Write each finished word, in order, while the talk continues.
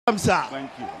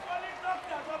Thank you.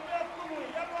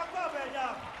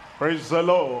 Praise the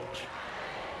Lord.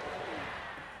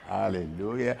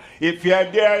 Hallelujah. If you are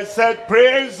there, I said,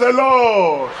 praise the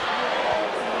Lord.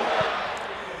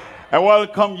 I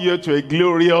welcome you to a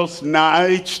glorious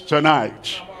night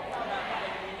tonight.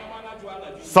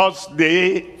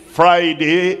 Thursday,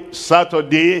 Friday,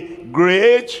 Saturday,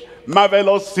 great,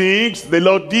 marvelous things the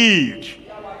Lord did.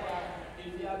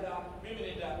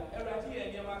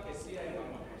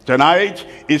 Tonight,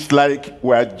 it's like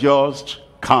we're just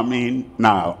coming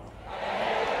now.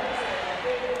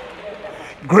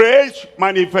 Great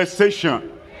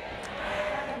manifestation,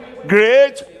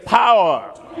 great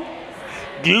power,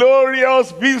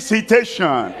 glorious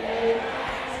visitation.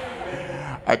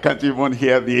 I can't even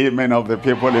hear the amen of the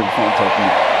people in front of me.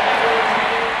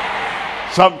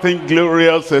 Something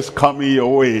glorious is coming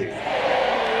your way.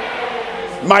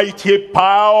 Mighty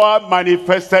power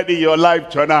manifested in your life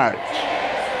tonight.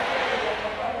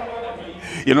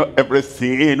 You know,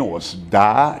 everything was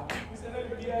dark.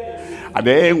 And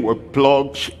then we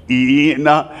plugged in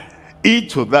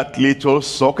into that little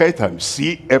socket and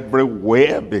see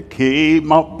everywhere became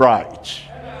bright.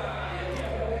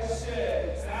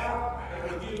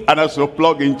 And as you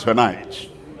plug in tonight,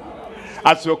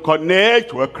 as you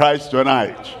connect with Christ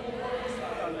tonight,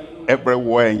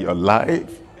 everywhere in your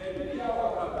life,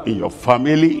 in your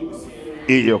family,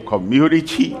 in your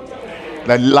community,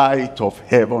 the light of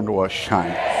heaven will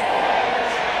shine.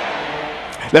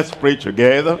 Let's pray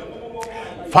together.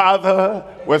 Father,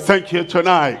 we thank you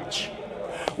tonight.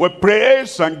 We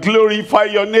praise and glorify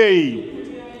your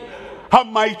name. How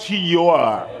mighty you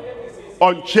are.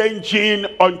 Unchanging,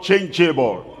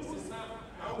 unchangeable.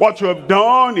 What you have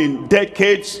done in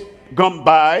decades gone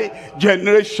by,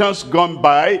 generations gone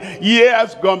by,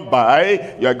 years gone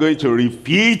by, you are going to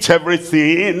repeat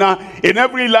everything in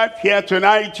every life here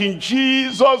tonight in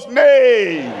Jesus'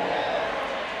 name.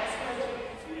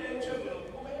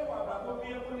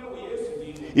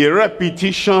 A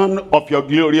repetition of your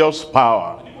glorious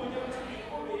power,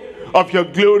 of your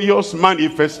glorious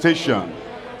manifestation,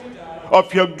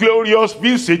 of your glorious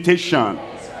visitation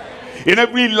in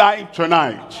every life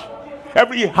tonight,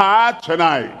 every heart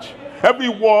tonight,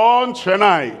 everyone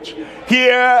tonight,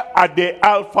 here at the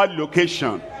Alpha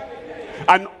location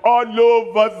and all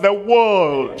over the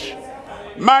world.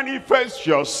 Manifest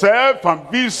yourself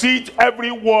and visit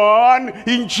everyone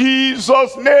in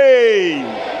Jesus' name.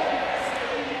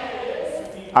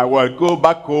 I will go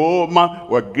back home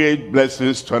with great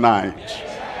blessings tonight.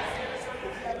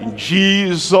 In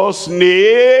Jesus'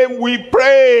 name we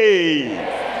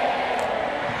pray.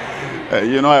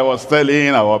 You know, I was telling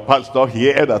our pastor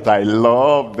here that I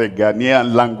love the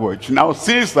Ghanaian language. Now,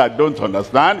 since I don't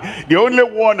understand, the only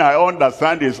one I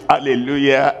understand is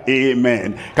hallelujah,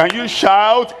 amen. Can you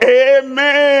shout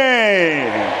amen?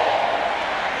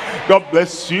 God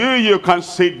bless you. You can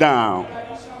sit down.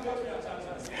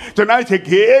 Tonight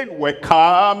again, we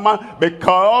come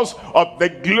because of the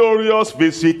glorious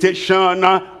visitation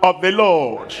of the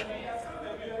Lord.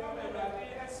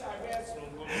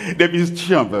 The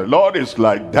visitation of the Lord is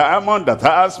like diamond that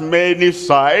has many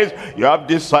sides. You have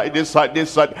this side, this side, this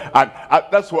side. And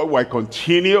that's why we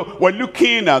continue. We're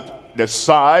looking at the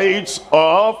sides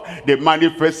of the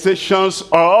manifestations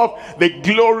of the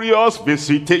glorious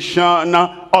visitation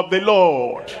of the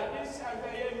Lord.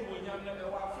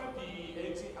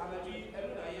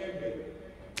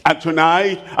 And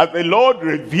tonight, as the Lord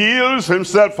reveals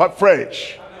himself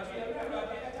afresh,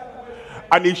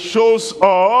 and he shows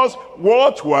us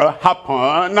what will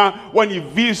happen when he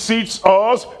visits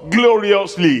us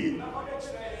gloriously,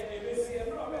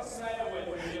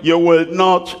 you will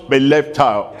not be left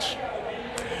out.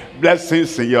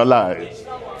 Blessings in your life,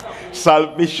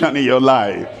 salvation in your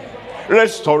life,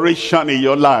 restoration in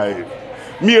your life,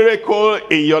 miracle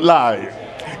in your life,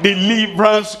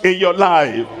 deliverance in your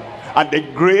life, and the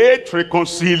great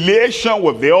reconciliation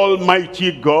with the Almighty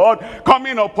God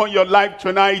coming upon your life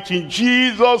tonight in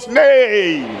Jesus'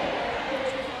 name.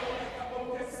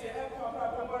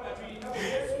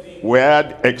 We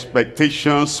had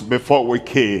expectations before we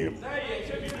came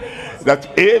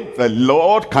that if the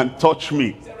Lord can touch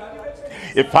me,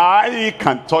 if I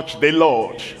can touch the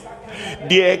Lord,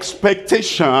 the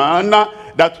expectation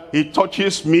that he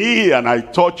touches me and I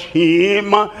touch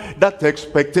him, that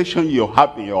expectation you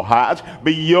have in your heart,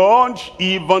 beyond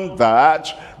even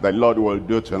that, the Lord will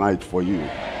do tonight for you.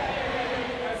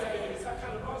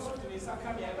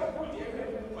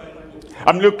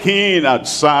 I'm looking at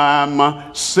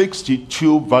Psalm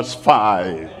 62 verse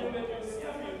 5.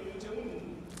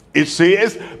 It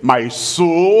says, my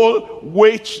soul,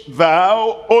 wait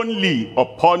thou only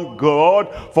upon God,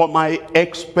 for my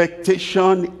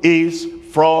expectation is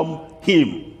from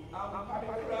him.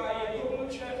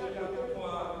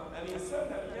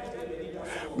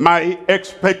 My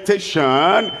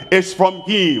expectation is from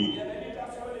him.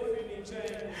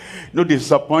 No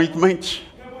disappointment,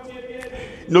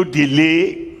 no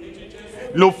delay,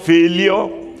 no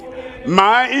failure.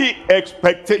 My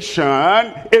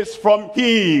expectation is from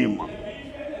him.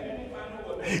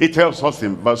 It tells us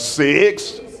in verse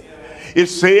 6, it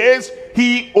says,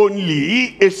 he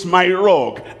only is my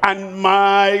rock and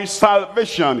my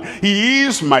salvation. He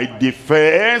is my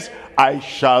defense. I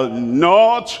shall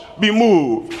not be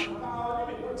moved.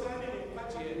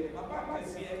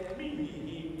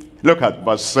 Look at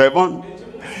verse 7.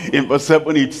 In verse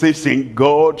 7 it says, in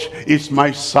God is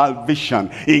my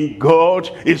salvation. In God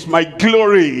is my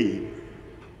glory.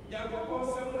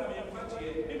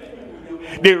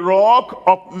 The rock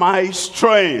of my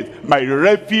strength, my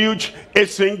refuge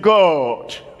is in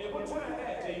God.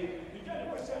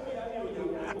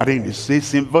 And then it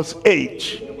says in verse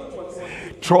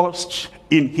 8, trust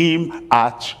in him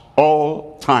at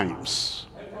all times.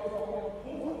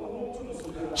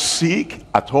 Sick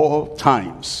at all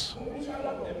times.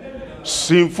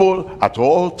 Sinful at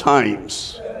all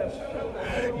times.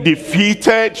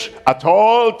 Defeated at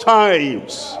all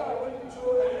times.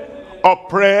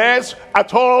 Oppressed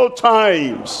at all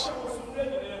times.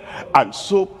 And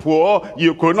so poor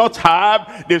you could not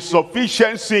have the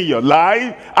sufficiency in your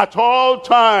life at all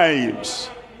times.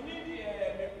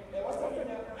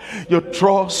 You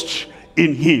trust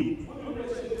in him.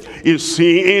 In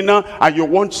sin and you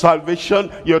want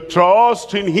salvation, you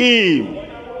trust in him.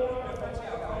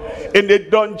 In the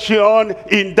dungeon,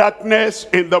 in darkness,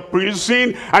 in the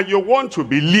prison, and you want to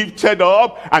be lifted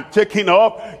up and taken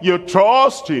up, you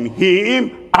trust in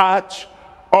him at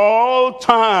all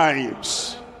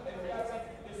times.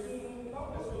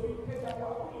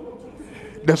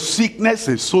 The sickness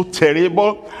is so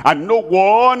terrible and no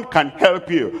one can help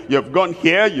you. You've gone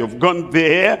here, you've gone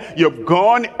there, you've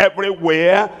gone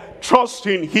everywhere. Trust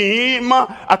in him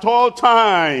at all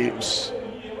times.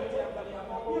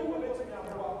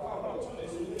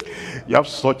 You have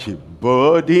such a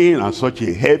burden and such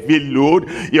a heavy load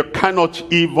you cannot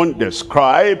even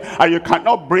describe, and you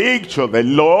cannot bring to the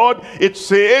Lord. It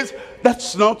says,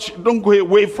 don't go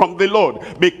away from the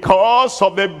Lord because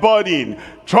of the burden.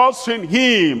 Trust in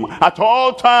him at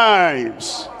all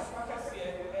times.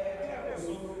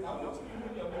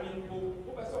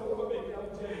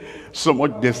 So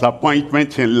much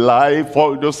disappointment in life.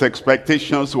 All those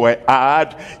expectations were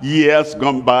had. Years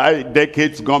gone by,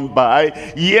 decades gone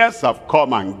by. Years have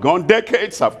come and gone,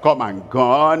 decades have come and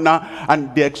gone,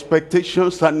 and the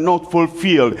expectations are not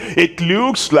fulfilled. It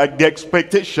looks like the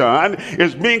expectation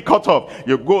is being cut off.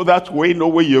 You go that way, no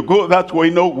way. You go that way,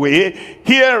 no way.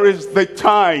 Here is the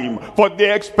time for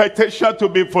the expectation to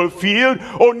be fulfilled.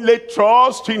 Only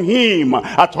trust in him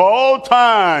at all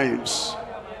times.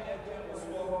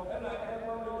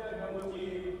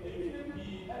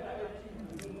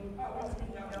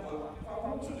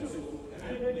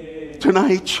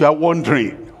 Tonight you are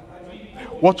wondering,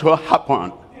 what will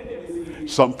happen?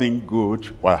 Something good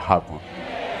will happen.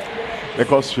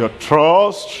 Because you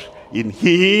trust in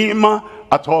him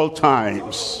at all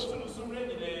times.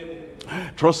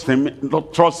 Trust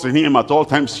in him at all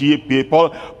times, ye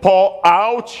people. Pour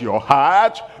out your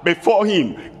heart before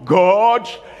him. God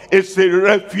is a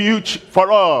refuge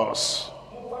for us.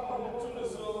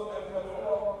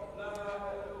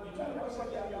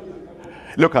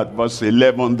 Look at verse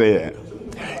 11 there.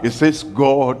 It says,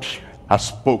 God has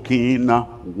spoken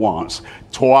once.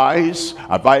 Twice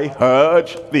have I heard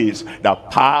this, that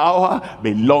power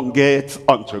belongeth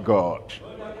unto God.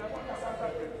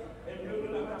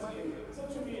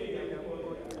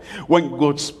 When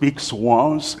God speaks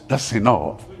once, that's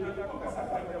enough.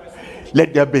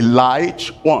 Let there be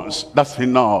light once, that's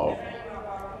enough.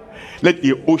 Let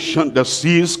the ocean, the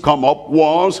seas come up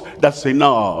once, that's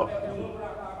enough.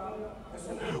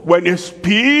 When he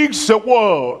speaks a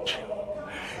word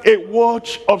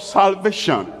of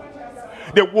salvation,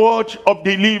 the word of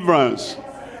deliverance,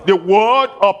 the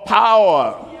word of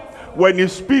power, when he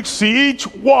speaks it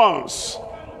once,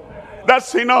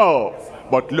 that's enough.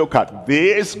 But look at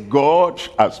this, God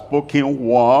has spoken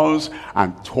once,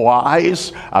 and twice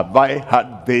have I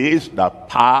heard this, that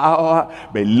power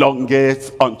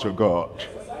belongeth unto God.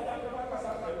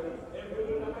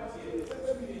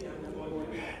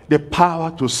 The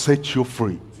power to set you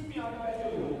free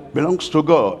belongs to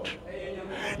God.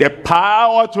 The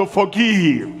power to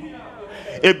forgive,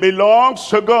 it belongs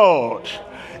to God.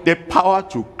 the power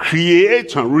to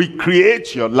create and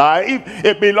recreate your life,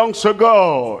 it belongs to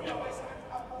God.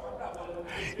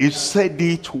 He said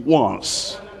it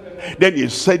once, then he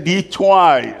said it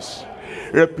twice.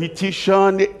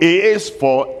 Repetition is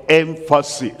for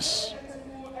emphasis.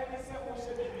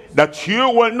 That you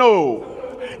will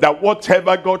know that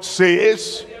whatever God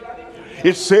says,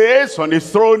 he says on his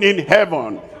throne in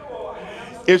heaven.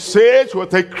 He says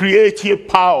with a creative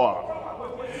power.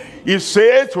 He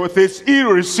says with his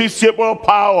irresistible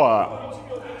power.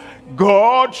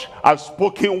 God has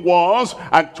spoken once,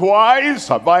 and twice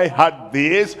have I heard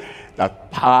this,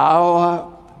 that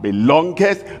power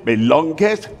belongeth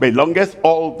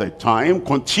all the time,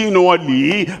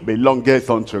 continually belongeth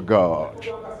unto God.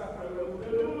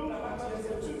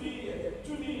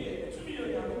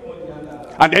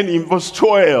 And then in verse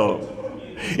 12,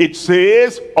 it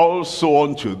says, also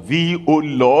unto thee, O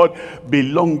Lord,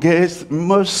 belongeth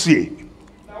mercy.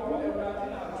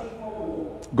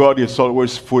 God is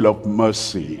always full of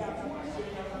mercy.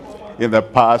 In the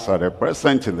past, at the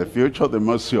present, in the future, the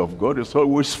mercy of God is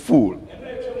always full.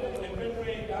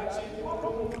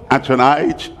 And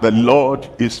tonight, the Lord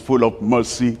is full of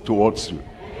mercy towards you.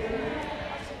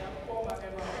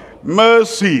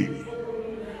 Mercy.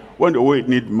 When do we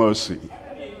need mercy?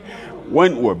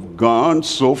 When we've gone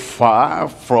so far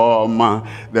from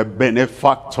the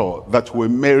benefactor that we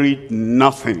merit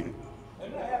nothing.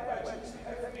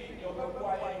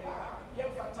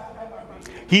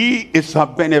 He is our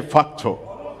benefactor.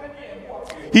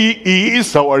 He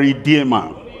is our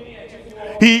redeemer.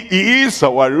 He is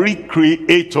our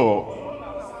recreator.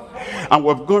 And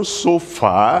we've gone so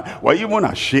far, we're even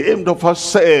ashamed of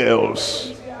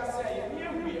ourselves.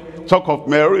 Talk of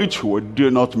marriage, we do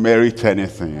not merit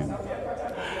anything.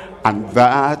 And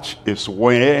that is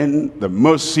when the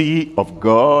mercy of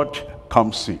God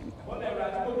comes in.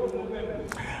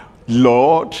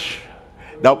 Lord,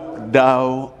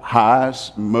 thou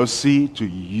hast mercy, to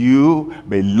you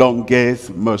belongeth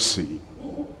mercy.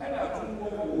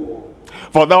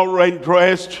 For thou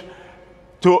renderest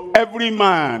to every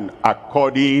man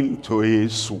according to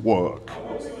his work.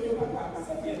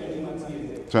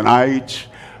 Tonight,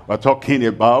 we're talking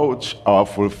about our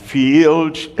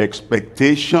fulfilled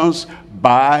expectations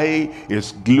by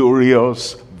his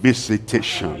glorious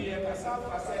visitation.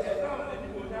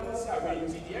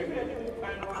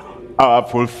 Our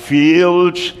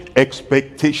fulfilled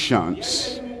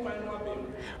expectations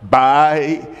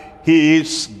by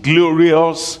his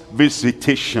glorious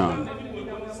visitation.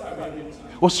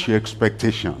 What's your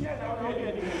expectation?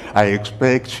 I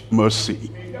expect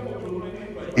mercy.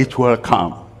 It will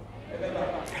come.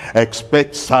 I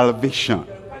expect salvation.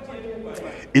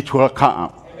 It will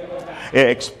come. I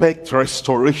expect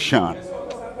restoration.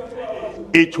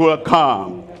 It will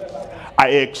come. I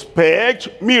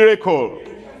expect miracle.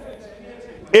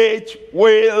 It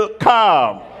will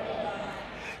come.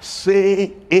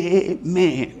 Say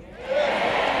amen.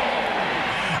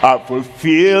 Our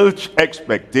fulfilled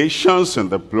expectations, in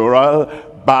the plural,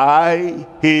 by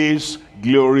his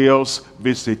glorious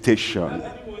visitation.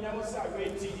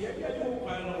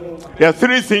 There are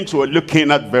three things we're looking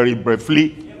at very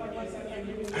briefly.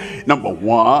 Number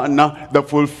one, the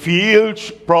fulfilled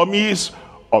promise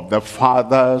of the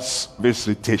Father's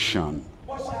visitation.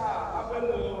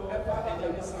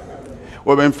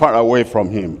 We've been far away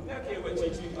from him,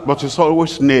 but he's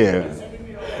always near.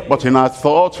 But in our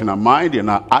thoughts, in our mind, in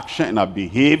our action, in our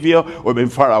behavior, we've been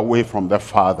far away from the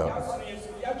Father.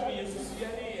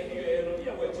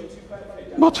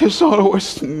 But he's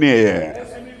always near,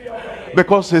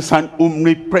 because he's an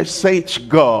omnipresent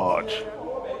God.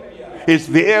 He's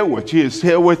there with you, he's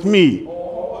here with me.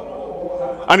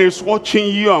 And he's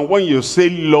watching you, and when you say,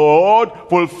 Lord,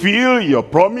 fulfill your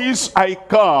promise, I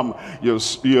come,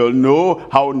 you'll know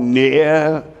how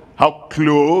near, how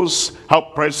close, how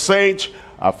present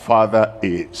our Father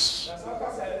is.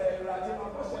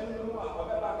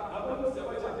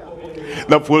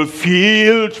 The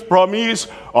fulfilled promise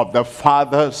of the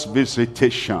Father's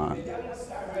visitation.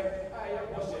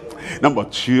 Number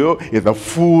two is the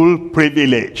full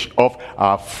privilege of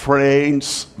our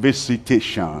friend's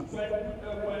visitation.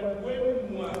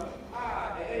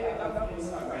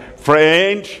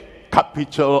 Friend,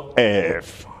 capital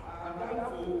F.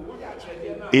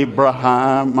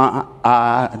 Abraham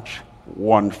had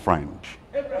one friend,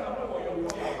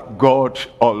 God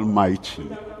Almighty.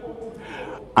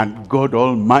 And God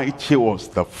Almighty was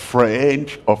the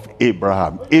friend of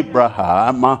Abraham.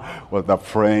 Abraham was the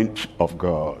friend of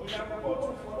God.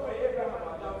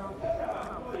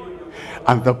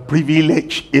 And the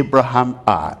privilege Abraham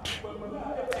had,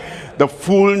 the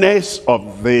fullness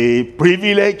of the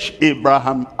privilege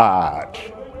Abraham had,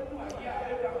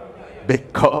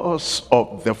 Because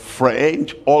of the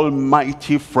friend,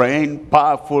 almighty friend,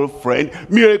 powerful friend,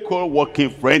 miracle working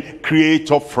friend,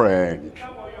 creator friend.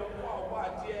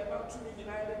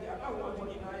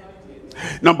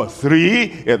 Number 3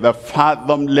 is the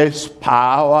fathomless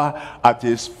power at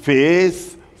his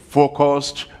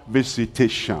faith-focused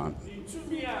visitation.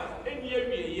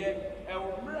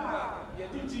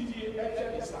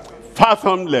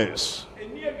 Fathomless.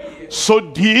 So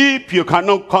deep you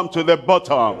cannot come to the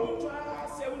bottom.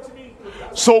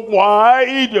 So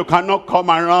wide you cannot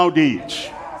come around it.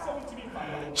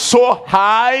 So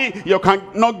high you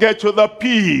cannot get to the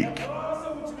peak.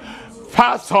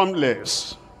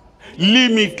 Fathomless.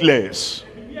 Limitless.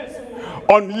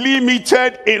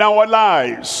 Unlimited in our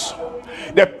lives.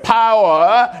 The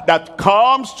power that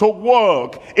comes to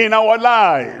work in our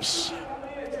lives.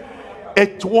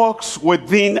 It works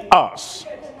within us.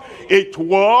 It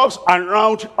works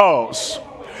around us.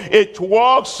 It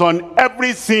works on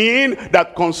everything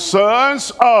that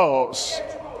concerns us.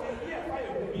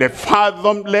 The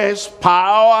fathomless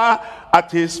power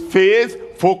at his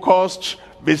faith-focused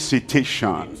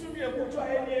visitation.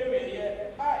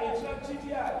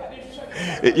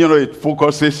 You know, it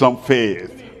focuses on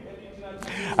faith.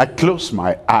 I close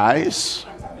my eyes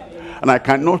and I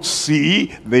cannot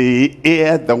see the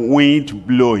air, the wind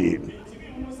blowing.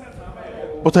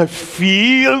 But I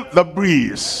feel the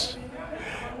breeze.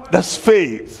 That's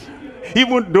faith.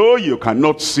 Even though you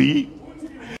cannot see,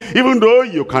 even though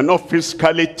you cannot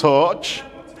physically touch,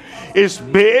 it's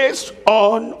based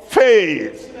on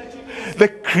faith. The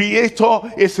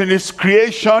Creator is in his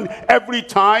creation every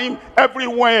time,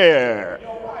 everywhere.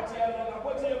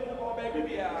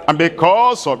 And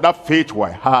because of that faith we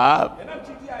have,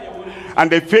 and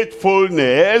the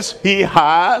faithfulness he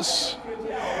has,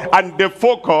 and the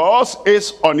focus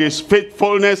is on his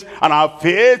faithfulness and our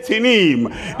faith in him,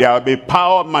 there will be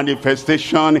power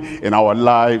manifestation in our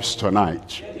lives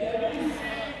tonight.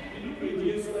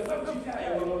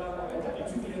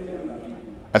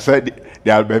 I said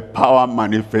there will be power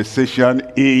manifestation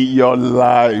in your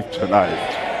life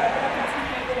tonight.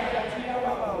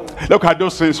 Look at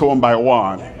those things one by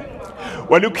one.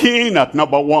 We're looking at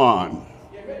number 1.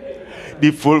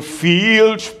 The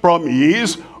fulfilled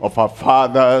promise of our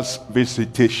Father's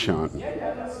visitation.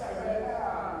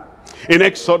 In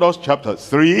Exodus chapter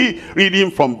 3,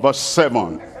 reading from verse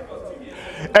 7.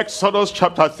 Exodus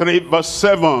chapter 3, verse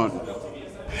 7.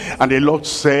 And the Lord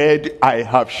said, I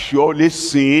have surely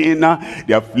seen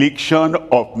the affliction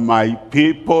of my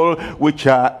people which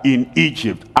are in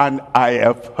Egypt, and I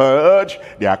have heard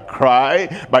their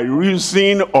cry by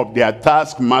reason of their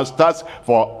taskmasters,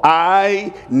 for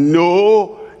I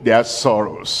know their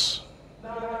sorrows.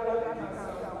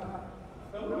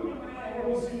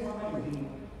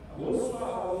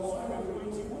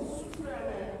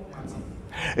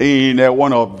 In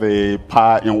one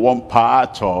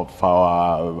part of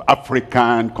our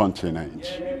African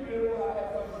continent,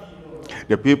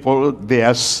 the people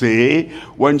there say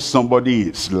when somebody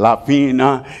is laughing,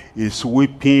 is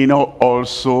weeping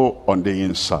also on the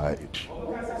inside.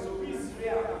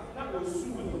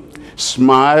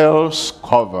 Smiles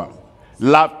cover,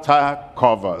 laughter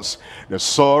covers the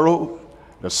sorrow,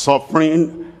 the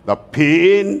suffering, the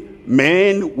pain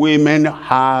men, women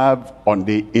have on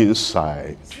the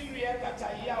inside.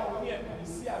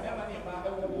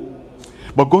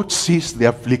 But God sees the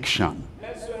affliction.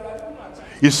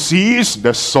 He sees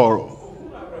the sorrow.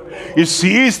 He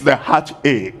sees the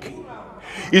heartache.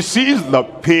 He sees the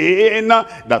pain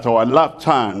that our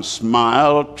laughter and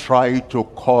smile try to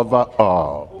cover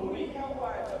up.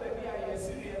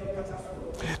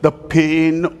 The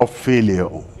pain of failure.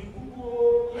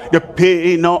 The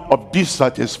pain of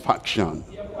dissatisfaction,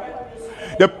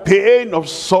 the pain of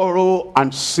sorrow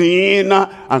and sin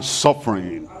and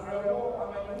suffering,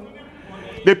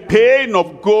 the pain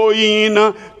of going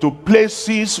to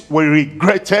places we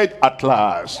regretted at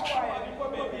last,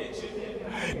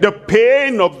 the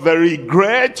pain of the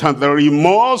regret and the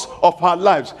remorse of our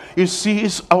lives. He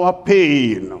sees our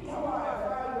pain,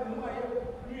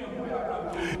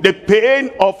 the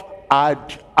pain of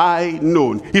had I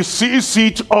known. He sees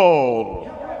it all.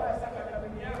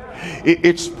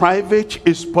 It's private,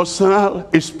 it's personal,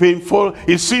 it's painful.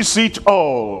 He sees it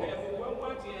all.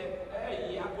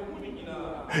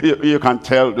 You can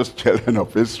tell those children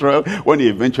of Israel, when he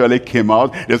eventually came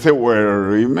out, they say, well,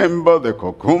 remember the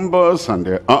cucumbers and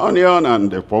the onion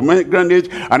and the pomegranate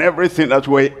and everything that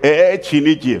we ate in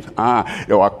Egypt.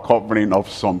 They were covering up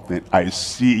something. I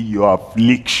see your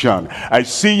affliction. I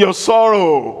see your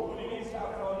sorrow.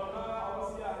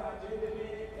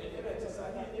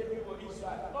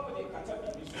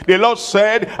 The Lord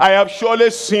said, I have surely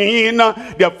seen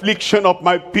the affliction of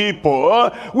my people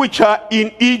which are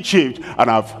in Egypt, and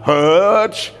I've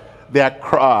heard their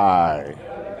cry.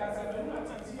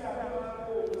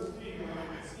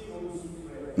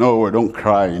 No, we don't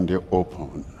cry in the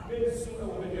open.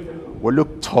 We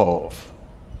look tough.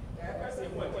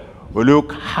 We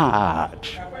look hard.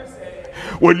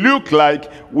 We look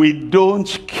like we don't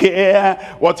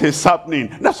care what is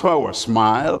happening. That's why we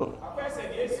smile.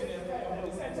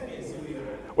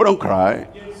 We don't cry.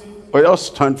 We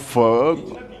just stand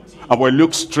firm and we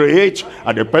look straight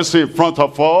at the person in front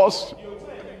of us.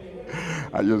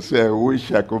 I just say, I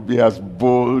wish I could be as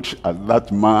bold as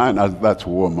that man, as that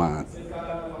woman.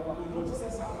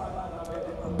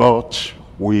 But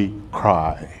we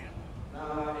cry.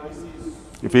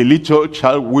 If a little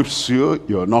child whips you,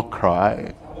 you'll not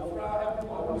cry.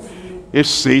 If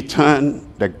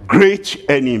Satan, the great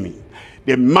enemy,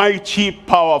 the mighty,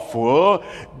 powerful,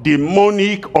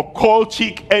 demonic,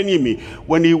 occultic enemy,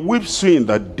 when he whips you in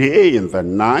the day, in the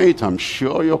night, I'm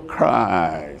sure you'll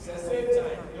cry.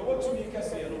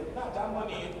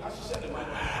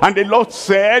 And the Lord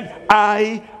said,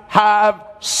 I have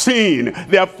seen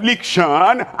the affliction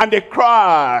and the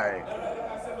cry.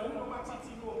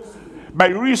 By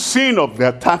reason of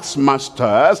their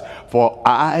taskmasters, for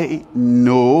I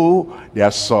know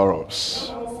their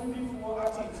sorrows.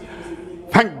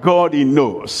 Thank God he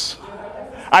knows.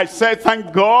 I said,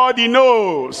 thank God he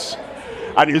knows.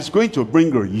 And it's going to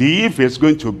bring relief. It's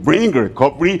going to bring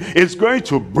recovery. It's going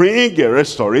to bring a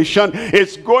restoration.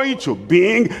 It's going to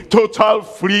bring total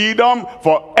freedom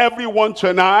for everyone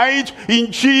tonight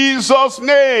in Jesus'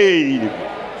 name.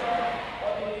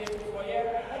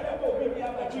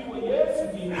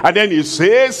 And then he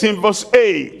says in verse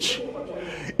 8,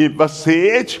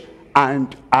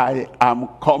 and I am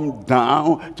come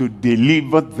down to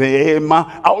deliver them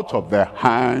out of the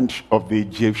hand of the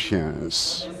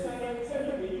Egyptians.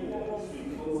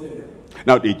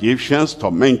 Now the Egyptians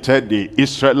tormented the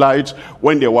Israelites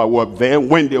when they were with them,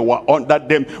 when they were under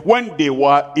them, when they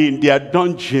were in their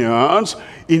dungeons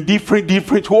in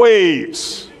different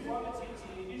ways.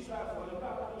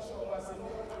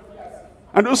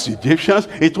 And those Egyptians,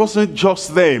 it wasn't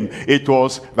just them. It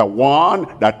was the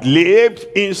one that lived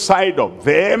inside of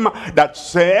them that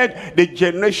said the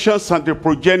generations and the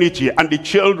progeny and the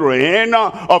children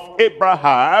of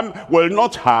Abraham will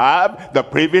not have the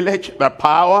privilege, the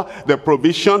power, the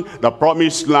provision, the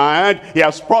promised land. He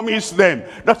has promised them.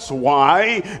 That's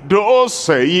why those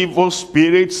evil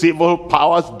spirits, evil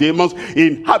powers, demons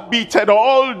inhabited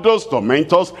all those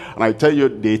tormentors. And I tell you,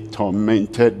 they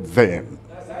tormented them.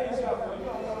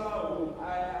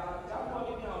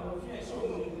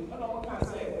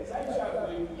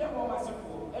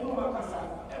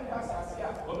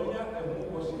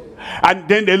 And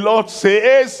then the Lord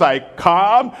says, I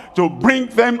come to bring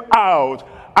them out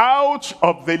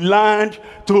of the land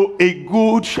to a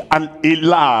good and a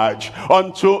large,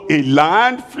 unto a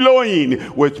land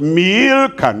flowing with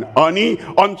milk and honey,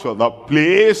 unto the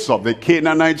place of the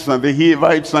Canaanites and the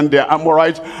Hivites and the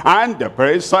Amorites and the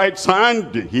Perizzites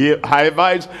and the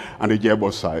Hivites and the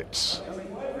Jebusites.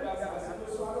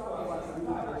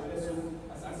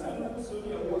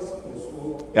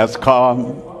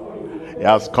 He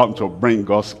has come to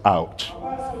bring us out.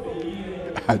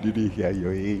 I didn't hear you,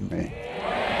 amen.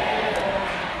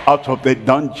 Out of the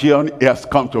dungeon, he has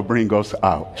come to bring us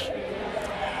out.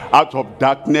 Out of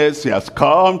darkness, he has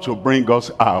come to bring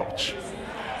us out.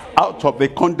 Out of the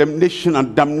condemnation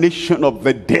and damnation of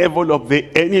the devil, of the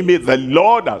enemy, the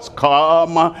Lord has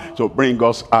come to bring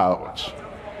us out.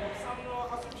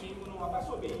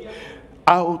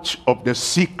 Out of the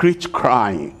secret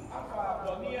crying.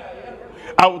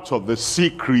 Out of the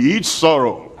secret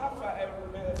sorrow.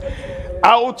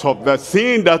 Out of the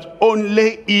thing that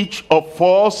only each of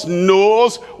us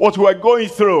knows what we're going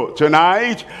through.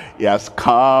 Tonight, he has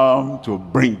come to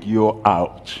bring you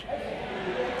out.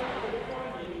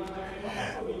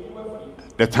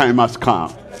 The time has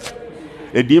come.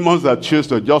 The demons that choose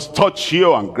to just touch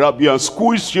you and grab you and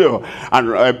squeeze you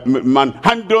and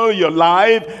handle your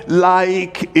life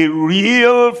like a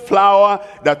real flower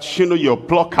that you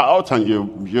pluck out and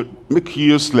you make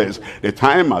useless. The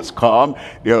time has come.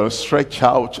 They'll stretch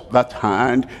out that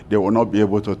hand. They will not be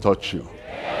able to touch you.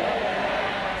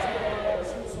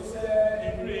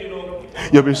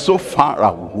 You'll be so far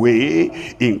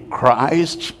away in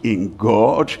Christ, in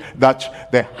God, that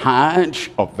the hand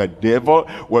of the devil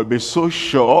will be so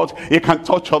short, he can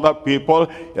touch other people,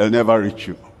 he'll never reach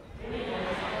you.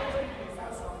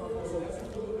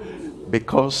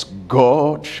 Because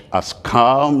God has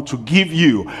come to give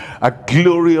you a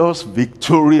glorious,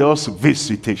 victorious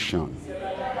visitation.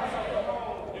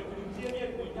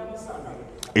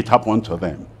 It happened to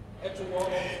them.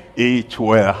 It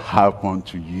will happen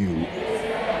to you.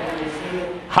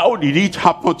 How did it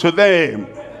happen to them?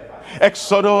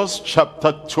 Exodus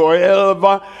chapter 12,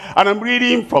 and I'm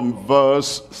reading from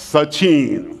verse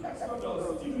 13.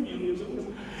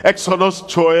 Exodus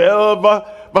 12,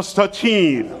 verse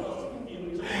 13.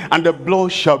 And the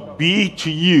blood shall be to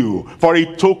you for a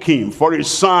token, for a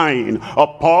sign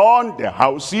upon the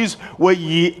houses where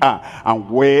ye are. And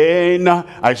when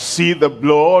I see the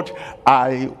blood,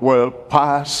 I will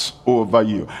pass over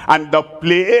you. And the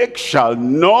plague shall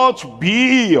not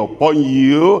be upon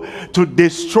you to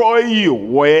destroy you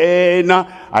when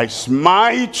I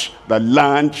smite the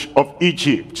land of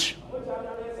Egypt.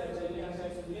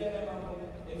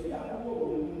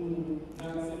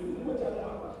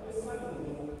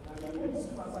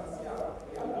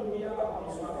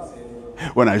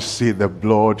 When I see the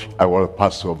blood, I will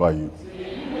pass over you.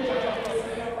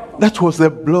 That was the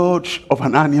blood of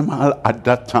an animal at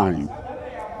that time.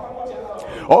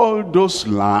 All those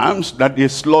lambs that they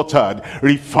slaughtered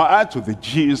referred to the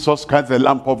Jesus Christ, the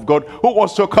Lamb of God, who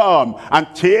was to come and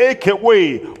take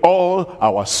away all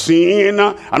our sin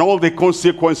and all the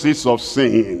consequences of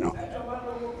sin.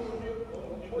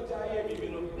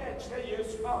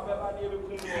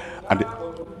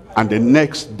 And the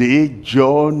next day,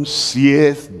 John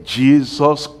seeth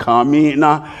Jesus coming,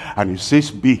 and he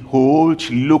says, behold,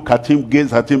 look at him,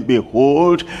 gaze at him,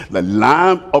 behold, the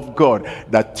Lamb of God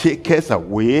that taketh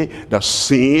away the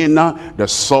sin, the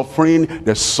suffering,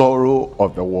 the sorrow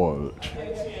of the world.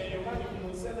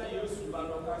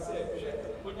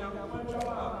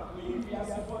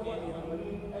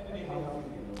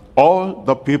 All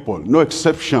the people, no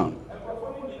exception.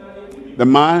 The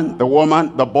man, the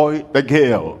woman, the boy, the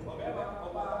girl.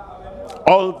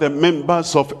 All the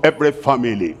members of every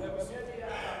family.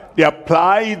 They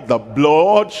applied the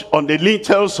blood on the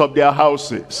lintels of their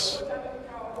houses.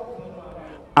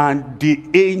 And the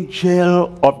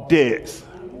angel of death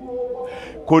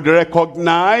could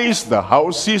recognize the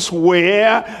houses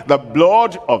where the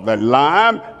blood of the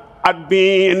lamb had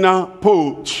been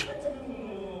put.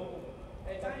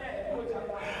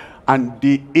 And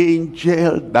the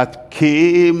angel that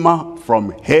came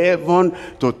from heaven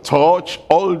to touch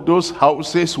all those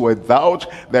houses without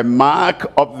the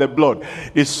mark of the blood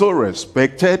is so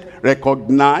respected,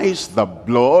 recognized the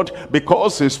blood,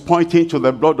 because it's pointing to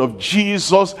the blood of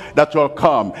Jesus that will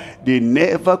come. They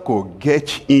never could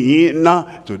get in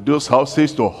to those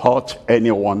houses to hurt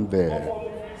anyone there.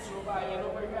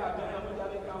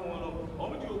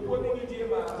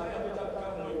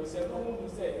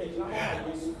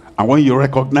 And when you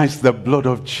recognize the blood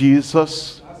of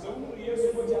Jesus,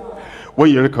 when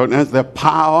you recognize the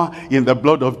power in the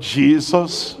blood of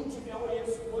Jesus,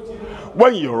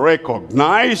 when you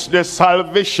recognize the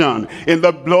salvation in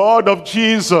the blood of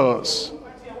Jesus,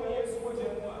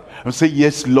 and say,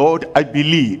 yes, Lord, I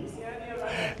believe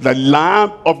the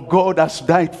Lamb of God has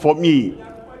died for me.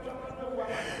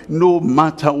 No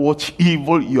matter what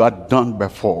evil you had done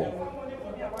before,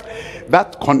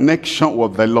 that connection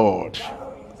with the Lord,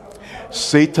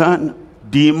 Satan,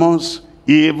 demons,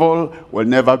 evil will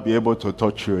never be able to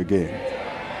touch you again.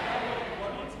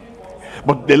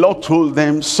 But the Lord told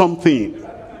them something.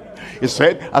 He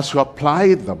said, as you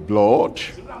apply the blood,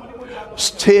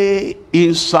 stay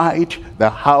inside the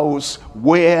house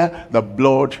where the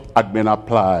blood had been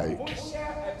applied.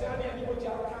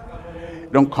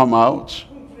 Don't come out.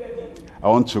 I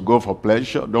want to go for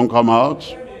pleasure. Don't come out.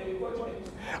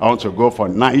 I want to go for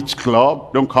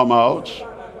nightclub. Don't come out.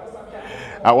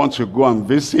 I want to go and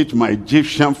visit my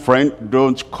Egyptian friend.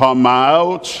 Don't come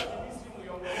out.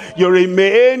 You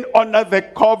remain under the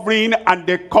covering and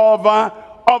the cover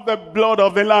of the blood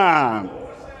of the Lamb.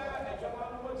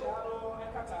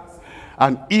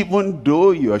 And even though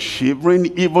you are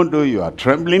shivering, even though you are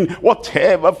trembling,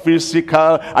 whatever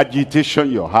physical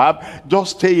agitation you have,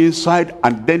 just stay inside,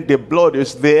 and then the blood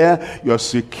is there. You are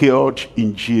secured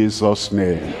in Jesus'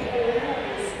 name.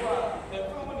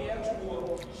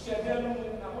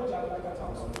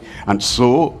 And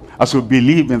so, as you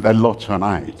believe in the Lord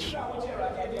tonight,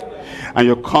 and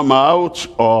you come out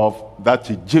of that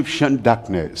Egyptian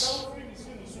darkness,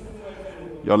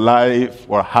 your life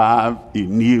will have a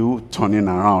new turning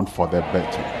around for the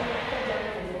better.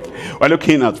 We're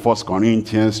looking at 1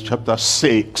 Corinthians chapter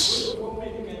 6.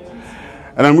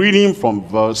 And I'm reading from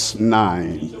verse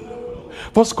 9.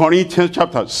 1 Corinthians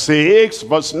chapter 6,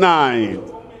 verse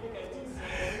 9.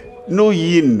 Know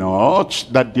ye not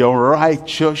that the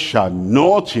righteous shall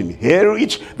not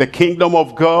inherit the kingdom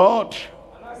of God?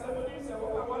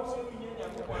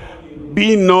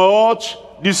 Be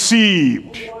not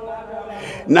deceived.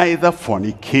 neither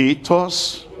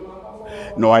fornicators,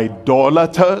 nor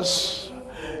idolaters,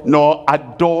 nor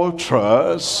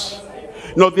adulterers,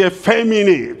 nor the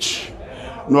effeminate,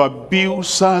 nor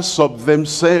abusers of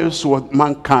themselves with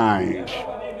mankind.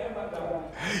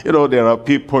 You know, there are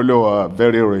people who are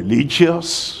very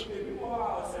religious,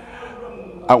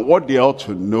 and what they ought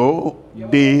to know,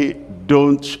 they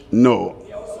don't know.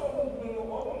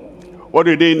 What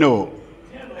do they know?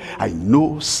 I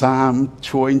know Psalm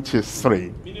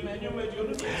 23.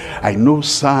 I know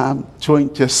Psalm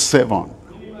 27.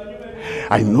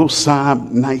 I know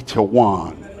Psalm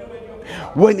 91.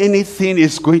 When anything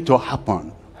is going to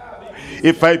happen,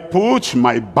 if I put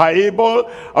my Bible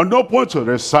and open to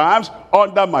the Psalms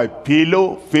under my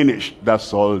pillow, finish.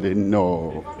 That's all they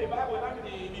know.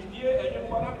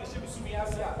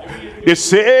 They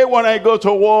say when I go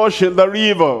to wash in the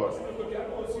river,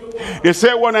 they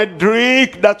say when I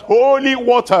drink that holy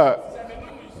water,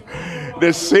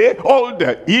 they say all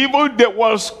the evil that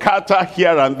will scatter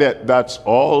here and there. That's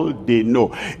all they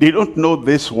know. They don't know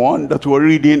this one that we're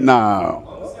reading now.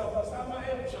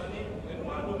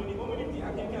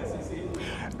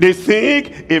 They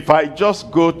think if I just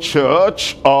go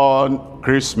church on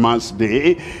Christmas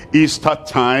Day, Easter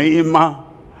time,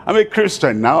 I'm a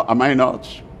Christian now, am I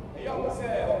not?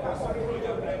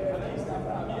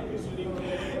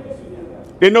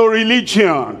 They know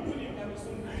religion.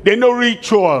 They know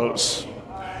rituals.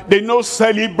 They know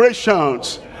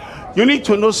celebrations. You need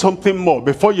to know something more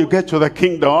before you get to the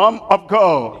kingdom of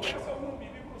God.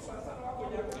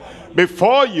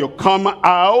 Before you come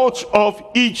out of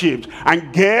Egypt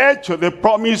and get to the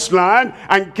promised land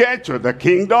and get to the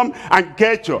kingdom and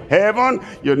get to heaven,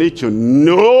 you need to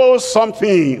know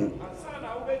something.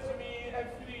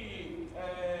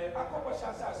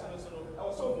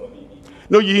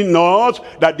 Know ye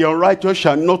not that the unrighteous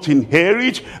shall not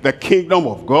inherit the kingdom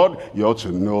of God? You ought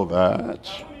to know that.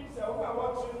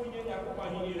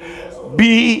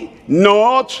 Be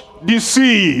not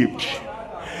deceived.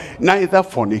 Neither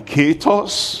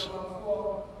fornicators,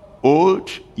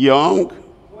 old, young,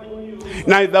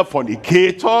 neither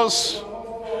fornicators,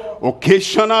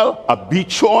 occasional,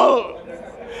 habitual,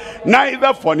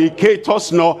 neither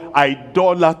fornicators, nor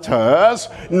idolaters,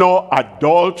 nor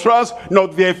adulterers, nor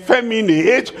the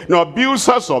effeminate, nor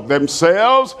abusers of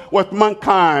themselves with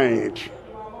mankind.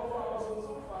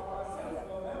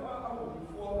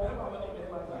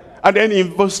 And then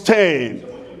in verse 10,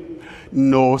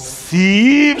 no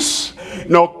thieves,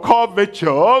 nor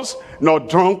covetous, nor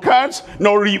drunkards,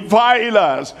 nor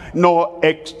revilers, nor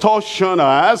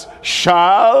extortioners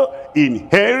shall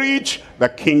inherit the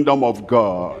kingdom of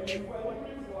God.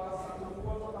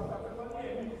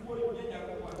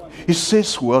 It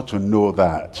says well to know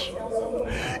that.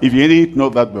 If you didn't know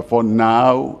that before,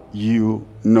 now you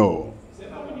know.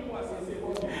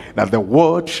 That the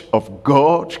word of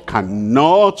God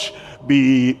cannot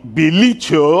be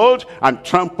belittled and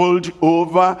trampled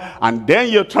over, and then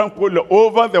you trample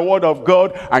over the word of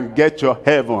God and get to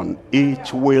heaven.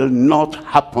 It will not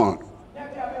happen.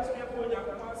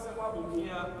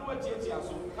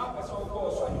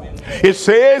 It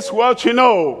says, well, you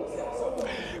know,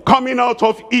 coming out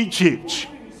of Egypt,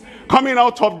 coming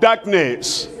out of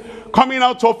darkness, coming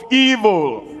out of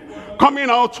evil,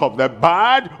 coming out of the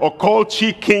bad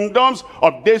occultic kingdoms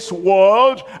of this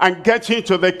world and getting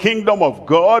to the kingdom of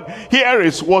God. Here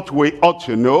is what we ought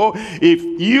to know. If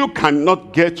you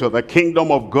cannot get to the kingdom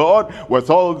of God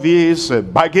with all these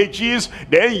baggages,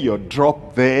 then you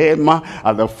drop them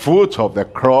at the foot of the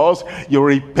cross. You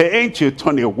repent, you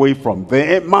turn away from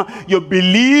them. You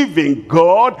believe in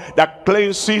God that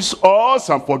cleanses us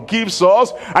and forgives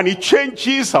us, and He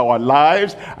changes our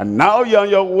lives, and now you're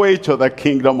on your way to the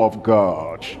kingdom of God.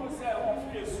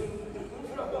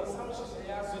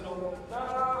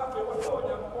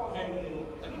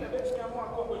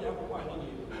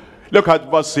 Look at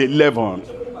verse 11.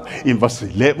 In verse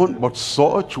 11, but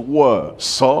such were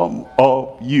some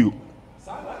of you.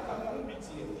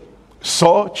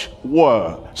 Such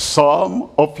were some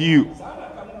of you.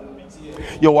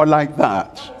 You were like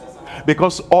that.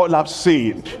 Because all have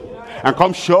sinned and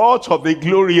come short of the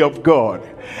glory of God.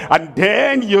 And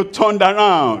then you turned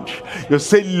around. You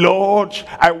say, Lord,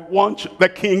 I want the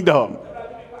kingdom.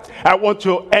 I want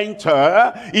to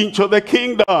enter into the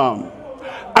kingdom.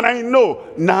 And I know,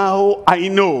 now I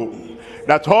know,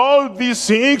 that all these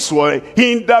things will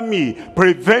hinder me,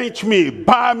 prevent me,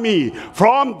 bar me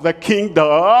from the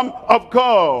kingdom of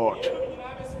God.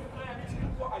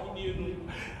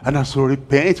 And as I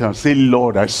repent and say,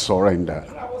 Lord, I surrender.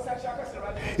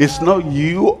 It's not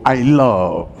you I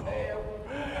love.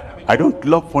 I don't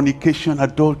love fornication,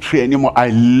 adultery anymore. I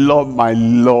love my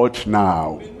Lord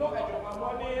now.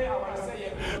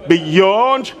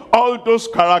 Beyond all those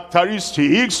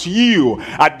characteristics, you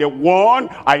are the one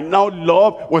I now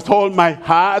love with all my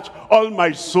heart, all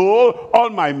my soul, all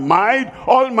my mind,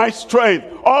 all my strength.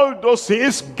 All those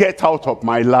things get out of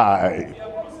my life.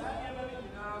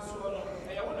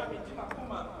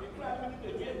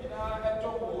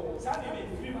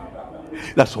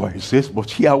 That's why he says,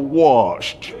 but ye are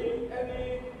washed,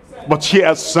 but ye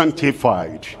are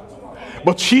sanctified,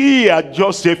 but ye are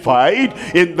justified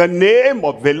in the name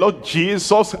of the Lord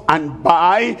Jesus and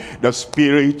by the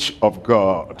Spirit of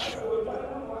God.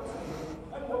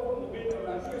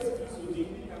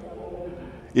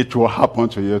 It will happen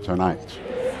to you tonight.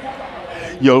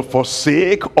 You'll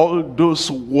forsake all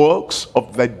those works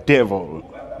of the devil,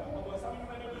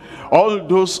 all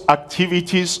those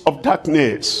activities of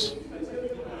darkness,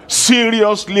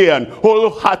 seriously and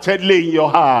wholeheartedly in your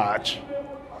heart.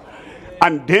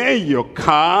 And then you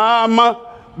come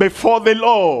before the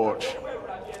Lord,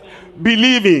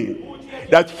 believing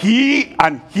that he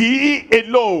and he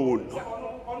alone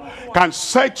can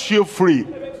set you free,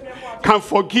 can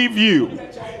forgive you,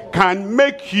 can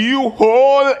make you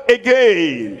whole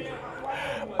again.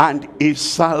 And a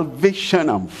salvation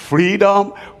and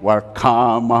freedom will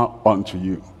come unto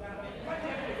you.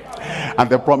 And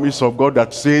the promise of God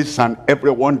that says, and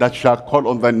everyone that shall call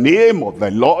on the name of the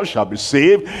Lord shall be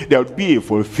saved, there will be a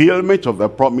fulfillment of the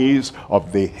promise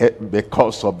of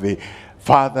because of the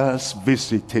Father's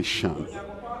visitation.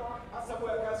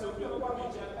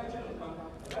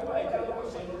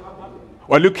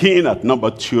 We're looking at number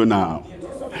 2 now.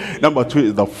 Number 2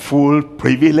 is the full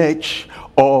privilege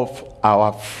of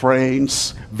our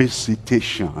friend's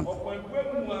visitation.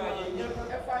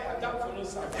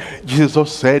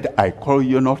 Jesus said, I call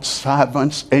you not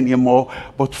servants anymore,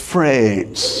 but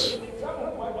friends.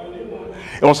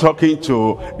 He was talking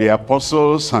to the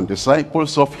apostles and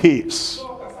disciples of his.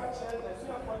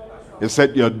 He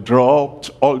said, you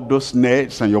dropped all those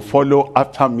nets and you follow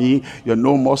after me. You're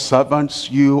no more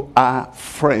servants, you are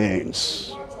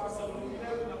friends.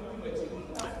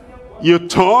 You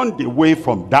turned away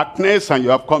from darkness and you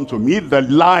have come to me, the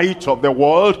light of the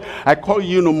world. I call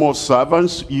you no more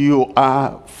servants, you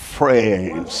are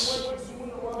friends.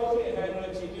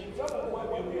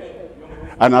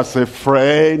 And as a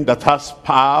friend that has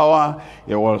power,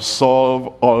 it will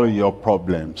solve all your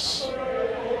problems.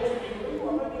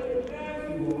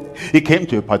 He came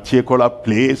to a particular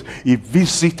place, he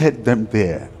visited them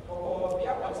there.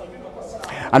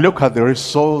 And look at the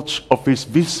result of his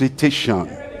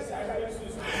visitation.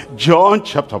 John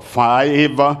chapter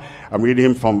 5, I'm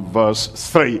reading from verse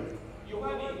 3.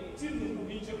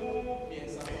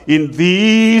 In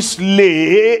these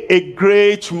lay a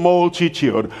great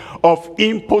multitude of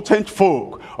impotent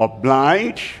folk, of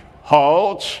blind,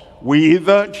 halt,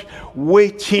 withered,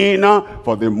 waiting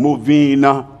for the moving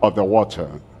of the water.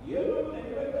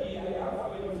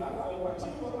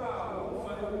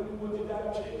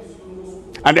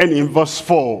 And then in verse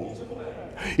 4,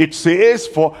 it says,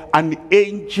 for an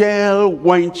angel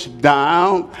went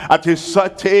down at a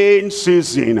certain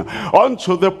season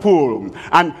unto the pool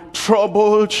and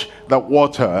troubled the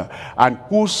water. And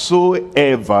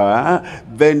whosoever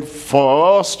then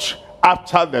first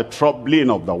after the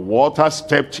troubling of the water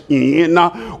stepped in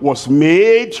was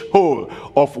made whole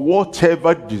of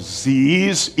whatever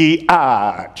disease he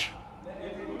had.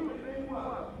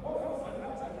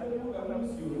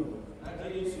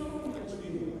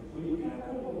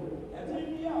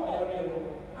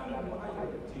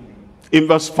 In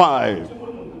verse 5,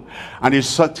 and a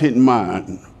certain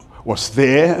man was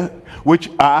there which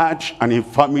had an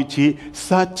infirmity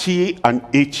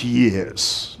 38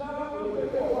 years.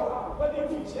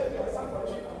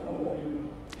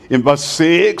 In verse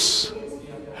 6,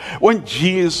 when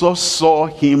Jesus saw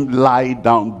him lie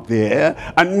down there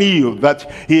and knew that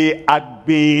he had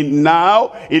been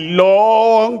now a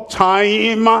long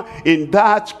time in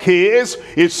that case,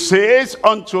 he says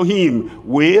unto him,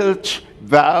 wilt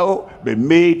thou be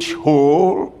made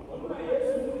whole?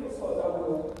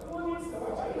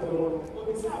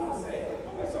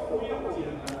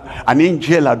 An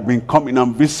angel had been coming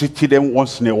and visiting them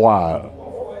once in a while.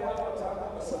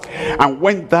 And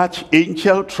when that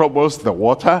angel troubles the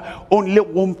water, only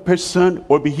one person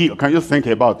will be healed. Can you think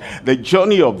about the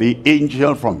journey of the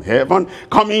angel from heaven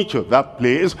coming to that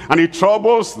place, and he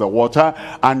troubles the water,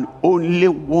 and only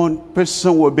one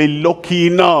person will be lucky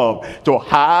enough to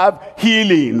have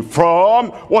healing from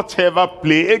whatever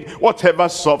plague, whatever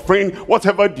suffering,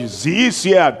 whatever disease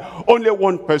he had. Only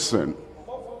one person.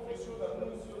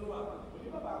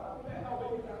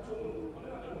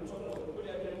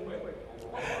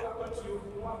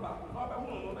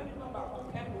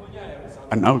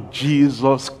 And now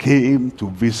Jesus came to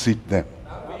visit them.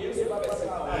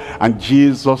 And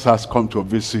Jesus has come to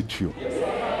visit you.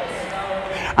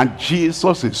 And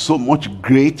Jesus is so much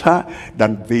greater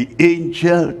than the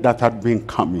angel that had been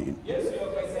coming.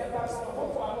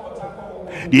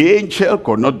 The angel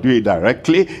could not do it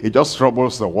directly. It just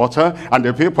troubles the water, and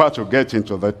the people have to get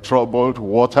into the troubled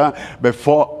water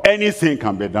before anything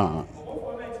can be done.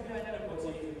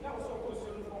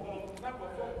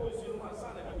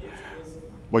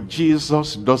 But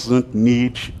Jesus doesn't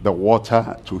need the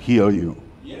water to heal you.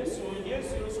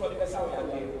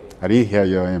 I didn't hear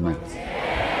your amen.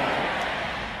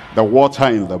 The water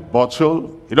in the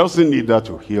bottle, he doesn't need that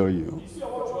to heal you.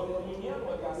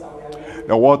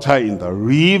 The water in the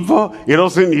river, he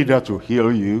doesn't need that to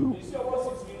heal you.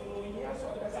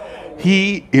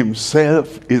 He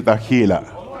himself is the healer.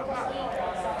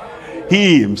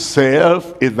 He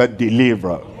himself is the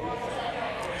deliverer.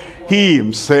 He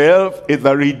himself is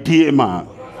the redeemer.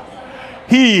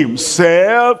 He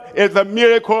himself is the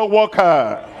miracle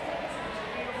worker.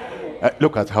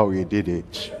 Look at how he did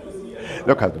it.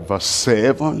 Look at verse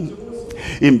 7.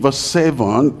 In verse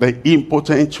 7, the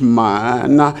impotent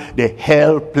man, the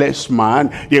helpless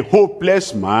man, the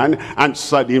hopeless man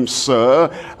answered him, "Sir,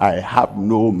 I have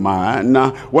no man."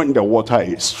 When the water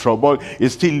is troubled,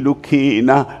 he's still looking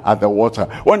at the water.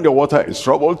 When the water is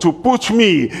troubled, to put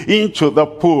me into the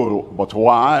pool. But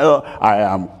while I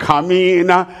am coming,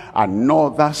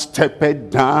 another stepped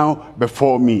down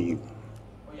before me.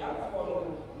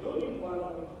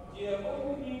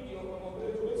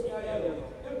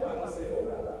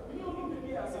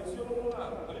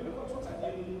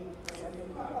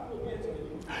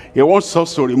 He wants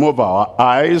us to remove our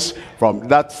eyes from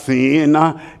that thing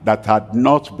that had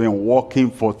not been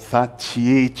working for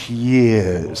 38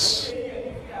 years.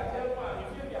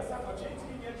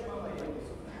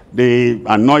 The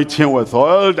anointing with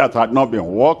oil that had not been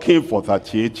working for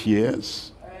 38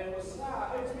 years.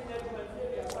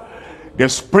 The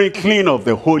sprinkling of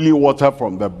the holy water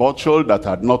from the bottle that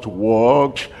had not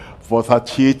worked for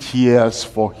 38 years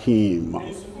for him.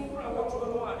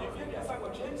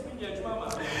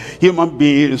 Human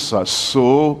beings are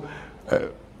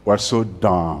we're so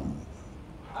dumb,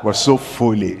 we're so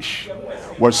foolish,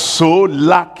 we're so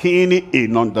lacking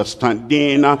in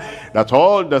understanding that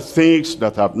all the things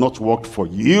that have not worked for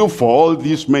you for all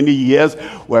these many years,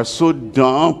 we're so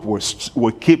dumb,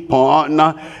 we keep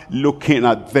on looking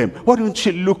at them. Why don't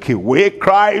you look away?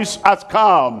 Christ has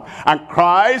come, and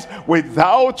Christ,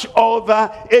 without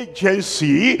other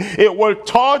agency, it will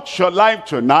touch your life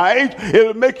tonight. It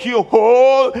will make you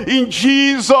whole in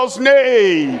Jesus'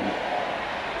 name.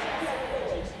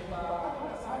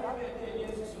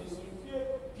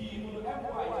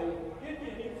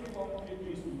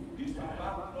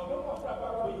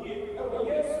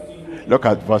 Look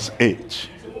at verse 8.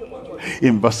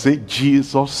 In verse 8,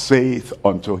 Jesus saith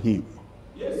unto him.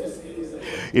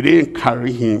 He didn't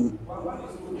carry him.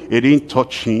 He didn't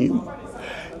touch him.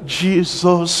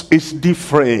 Jesus is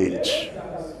different.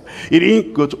 He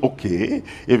didn't go to, okay,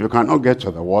 if you cannot get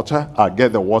to the water, I'll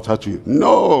get the water to you.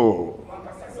 No.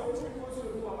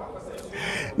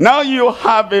 Now you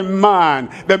have a man,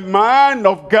 the man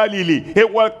of Galilee. He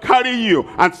will carry you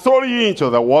and throw you into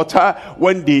the water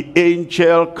when the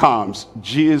angel comes.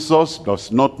 Jesus does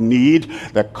not need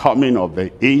the coming of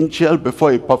the angel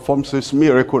before he performs his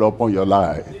miracle upon your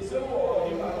life.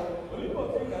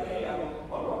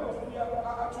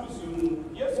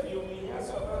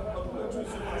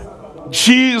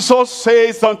 Jesus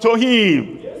says unto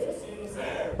him,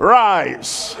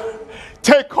 "Rise,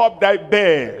 take up thy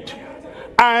bed,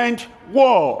 and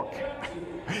walk."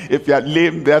 If you're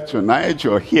lame there tonight,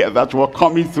 you'll hear that word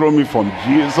coming through me from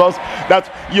Jesus, that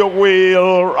you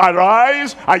will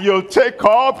arise and you'll take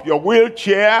up your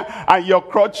wheelchair and your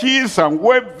crutches and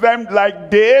wave them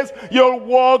like this. You'll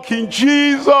walk in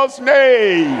Jesus'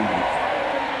 name.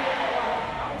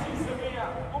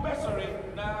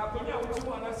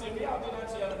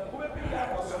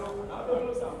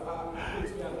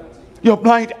 Your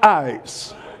blind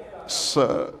eyes,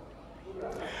 sir.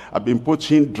 I've been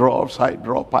putting drops, I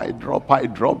drop.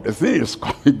 The thing is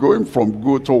going from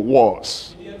good to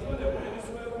worse.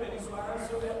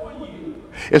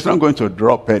 It's not going to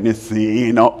drop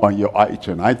anything on your eye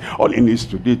tonight. All it needs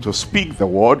to do to speak the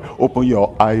word, open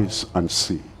your eyes and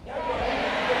see.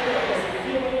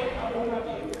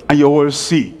 And you will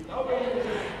see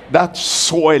that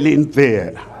swelling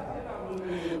there,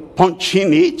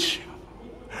 punching it,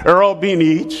 rubbing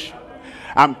it,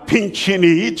 and pinching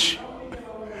it.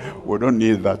 We don't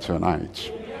need that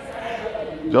tonight.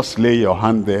 Just lay your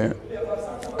hand there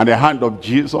And the hand of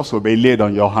Jesus will be laid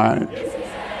on your hand.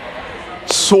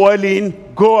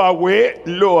 Swelling, go away.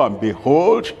 Lo and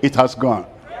behold, it has gone.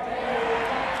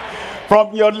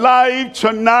 From your life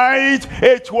tonight,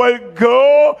 it will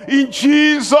go in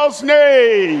Jesus'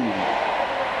 name.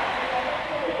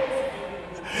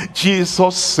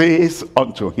 Jesus says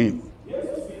unto him.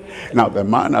 Now the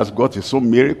man has got his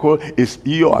own miracle. It's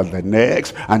you are the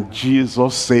next. And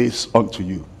Jesus says unto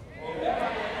you.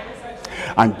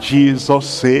 And Jesus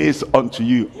says unto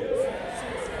you.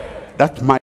 That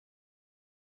my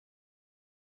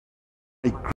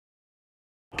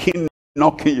king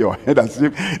knocking your head as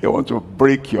if they want to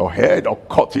break your head or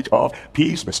cut it off.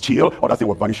 Peace be still, or that thing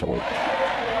will vanish away.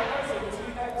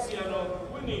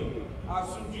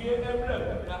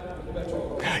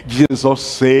 Jesus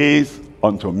says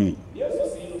unto me.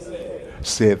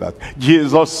 Say that.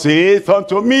 Jesus saith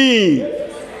unto me.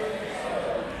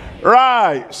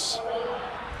 Rise.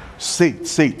 Say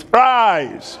it.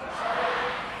 Rise.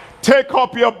 Take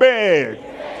up your bed.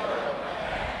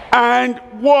 And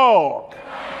walk.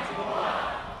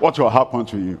 What will happen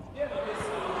to you?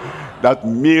 That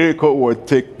miracle will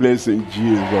take place in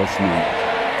Jesus' name.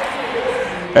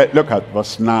 Look at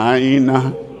verse 9.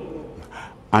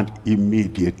 And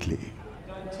immediately.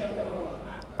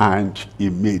 And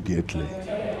immediately.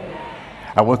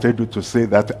 I wanted you to say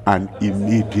that, and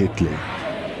immediately.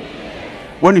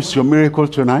 When is your miracle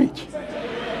tonight?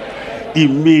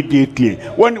 Immediately.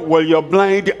 When will your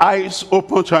blind eyes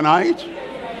open tonight?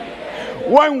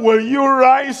 When will you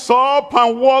rise up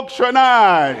and walk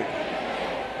tonight?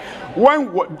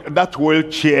 When that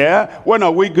wheelchair, when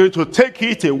are we going to take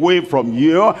it away from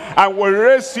you and we'll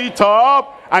raise it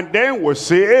up? And then we'll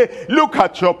say, look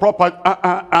at your property.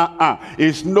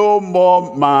 It's no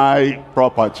more my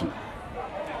property.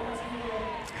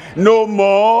 No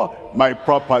more my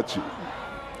property.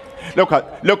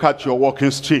 Look at your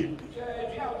walking stick.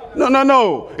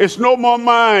 No. It's no more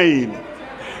mine.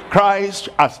 Christ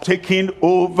has taken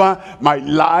over my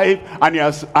life, and he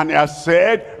has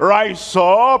said, rise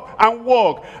up and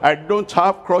walk. I don't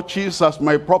have crutches as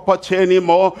my property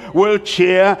anymore,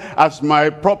 wheelchair as my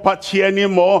property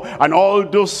anymore, and all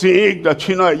those things that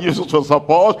I used to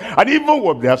support. And even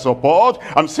with their support,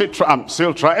 I'm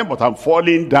still trying, but I'm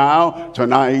falling down.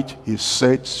 Tonight, he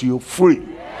sets you free.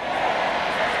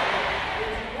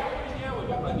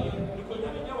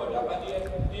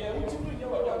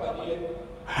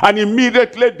 And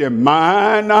immediately the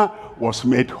man was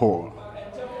made whole.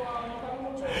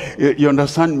 You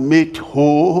understand? Made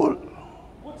whole.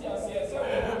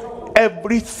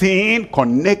 Everything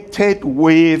connected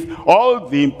with all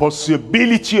the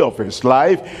impossibility of his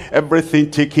life, everything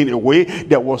taken away.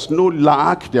 There was no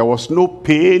lack, there was no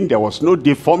pain, there was no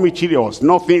deformity, there was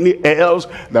nothing else.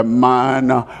 The man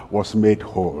was made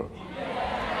whole.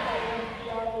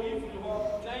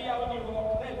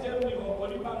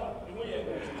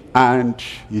 And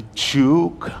he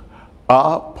took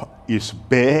up his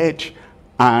bed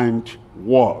and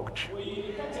walked.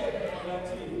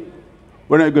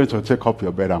 When are you going to take up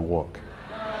your bed and walk?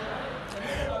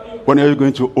 When are you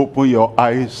going to open your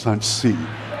eyes and see?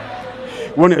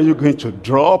 When are you going to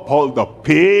drop all the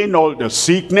pain, all the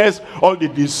sickness, all the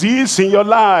disease in your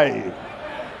life?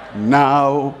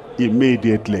 Now,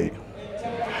 immediately.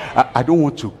 I don't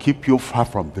want to keep you far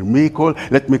from the miracle.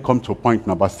 Let me come to point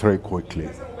number 3 quickly.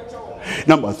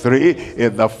 Number 3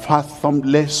 is the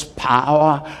fathomless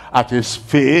power at his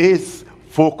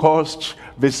faith-focused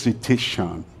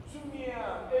visitation.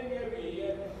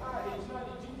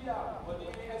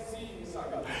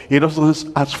 He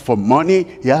doesn't ask for money,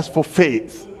 he asks for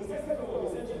faith.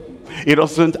 He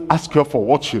doesn't ask you for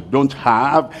what you don't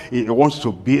have. He wants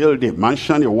to build a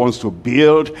mansion. He wants to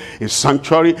build a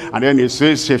sanctuary. And then he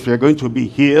says, if you're going to be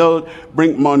healed,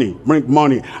 bring money, bring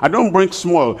money. I don't bring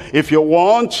small. If you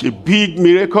want a big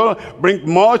miracle, bring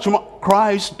much more.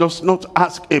 Christ does not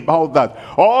ask about that.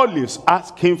 All he's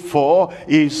asking for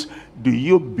is, do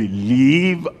you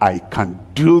believe I can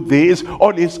do this?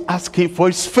 All he's asking for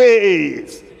is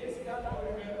faith.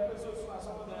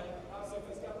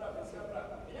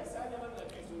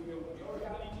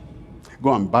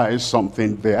 Go and buy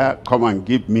something there. Come and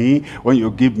give me. When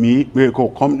you give me, miracle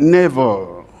come.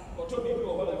 Never.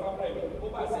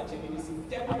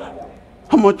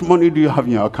 How much money do you have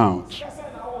in your account?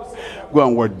 Go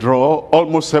and withdraw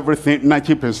almost everything,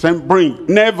 90%. Bring.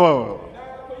 Never.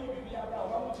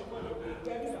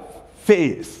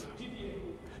 Faith.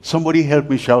 Somebody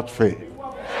help me shout faith.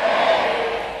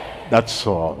 That's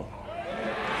all.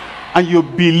 And you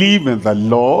believe in the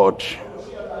Lord.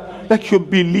 Like you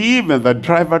believe in the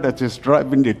driver that is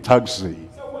driving the taxi.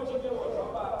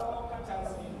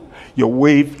 You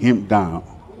wave him down.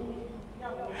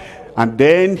 And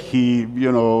then he,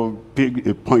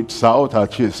 he points out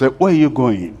at you and says, where are you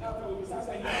going?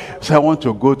 He said, I want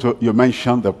to go to, you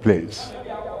mentioned the place.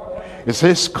 He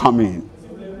says, come in.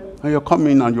 And you come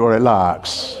in and you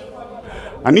relax.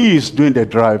 And he is doing the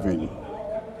driving.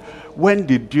 When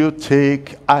did you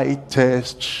take eye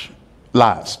test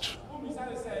last?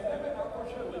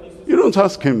 You don't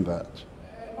ask him that.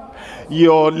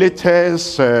 Your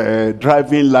latest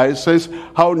driving license,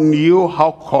 how new,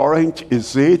 how current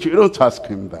is it? You don't ask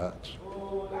him that.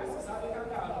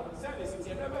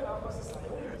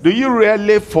 Do you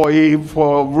really,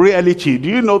 for reality, do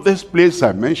you know this place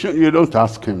I mentioned? You don't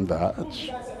ask him that.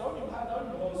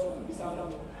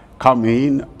 Come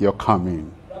in, you're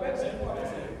coming.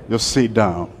 You sit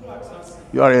down.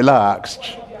 You are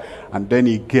relaxed. And then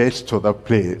he gets to the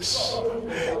place.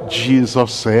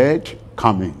 Jesus said,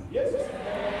 come in.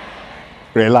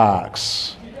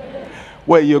 Relax.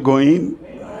 Where are you going?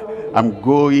 I'm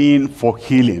going for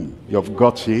healing. You've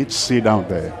got it. Sit down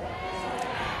there.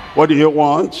 What do you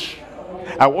want?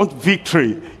 I want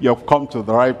victory. You've come to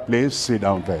the right place. Sit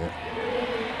down there.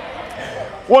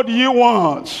 What do you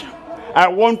want? I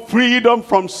want freedom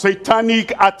from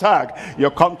satanic attack. You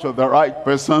come to the right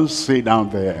person. Sit down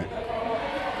there.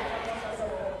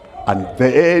 And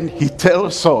then he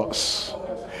tells us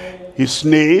his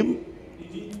name,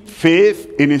 faith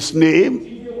in his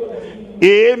name,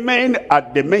 amen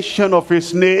at the mention of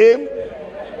his name.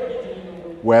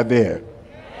 We're there.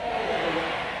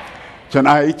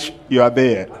 Tonight, you are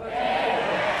there.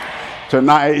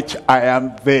 Tonight, I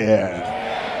am there.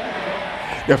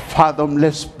 The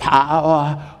fathomless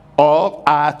power of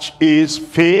Arch is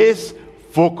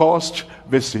faith-focused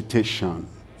visitation.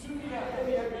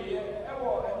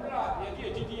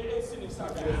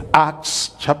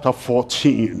 Acts chapter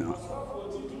 14.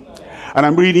 And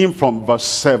I'm reading from verse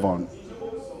 7.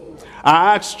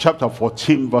 Acts chapter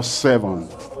 14, verse 7.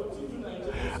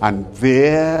 And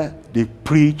there they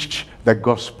preached the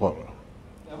gospel.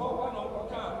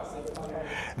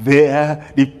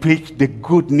 There they preached the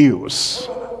good news.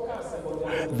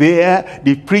 There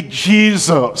they preached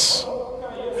Jesus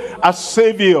as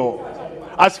Savior,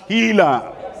 as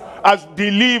healer, as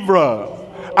deliverer,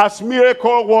 as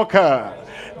miracle worker.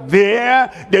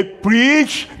 There they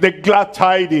preach the glad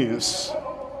tidings.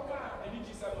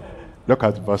 Look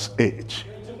at verse 8.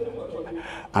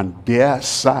 And there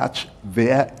sat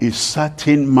there a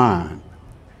certain man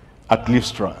at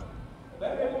Lystra,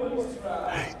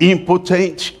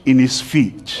 impotent in his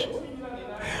feet,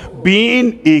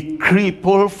 being a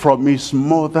cripple from his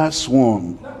mother's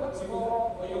womb,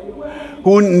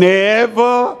 who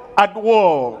never had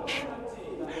walked.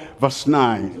 Verse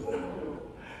 9.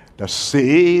 The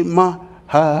same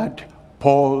heard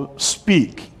Paul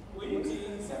speak.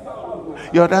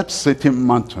 You're that certain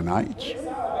man tonight,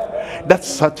 that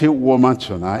certain woman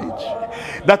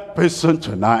tonight, that person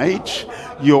tonight.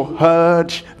 You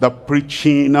heard the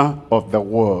preaching of the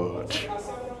word,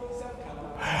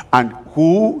 and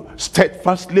who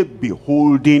steadfastly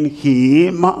beholding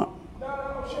him,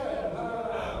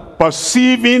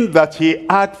 perceiving that he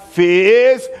had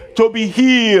faith to be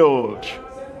healed.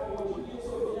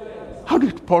 How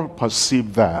did Paul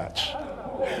perceive that?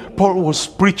 Paul was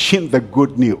preaching the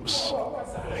good news.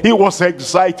 He was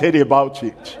excited about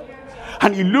it.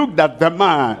 And he looked at the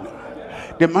man.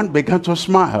 The man began to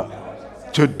smile.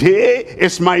 Today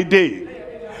is my day.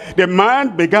 The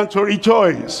man began to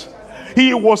rejoice.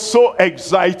 He was so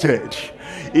excited.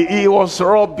 He was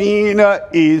rubbing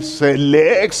his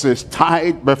legs, his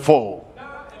tight before.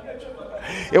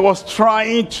 He was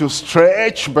trying to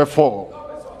stretch before.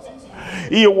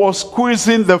 He was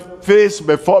squeezing the face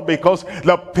before because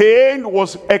the pain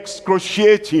was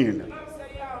excruciating.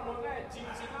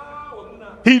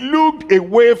 He looked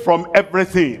away from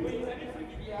everything.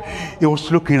 He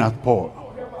was looking at Paul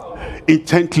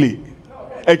intently,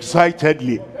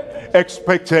 excitedly,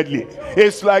 expectedly.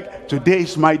 It's like, today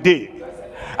is my day.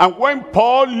 And when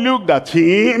Paul looked at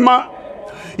him,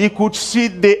 he could see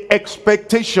the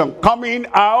expectation coming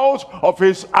out of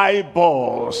his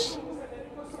eyeballs.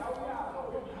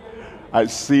 I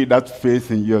see that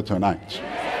faith in you tonight.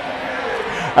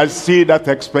 I see that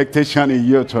expectation in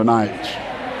you tonight.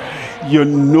 You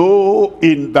know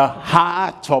in the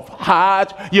heart of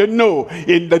heart, you know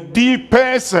in the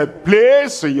deepest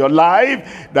place in your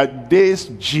life that this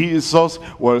Jesus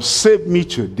will save me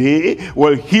today,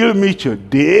 will heal me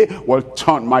today, will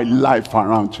turn my life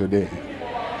around today.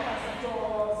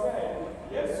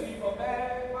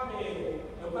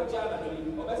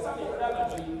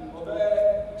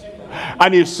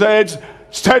 And he said,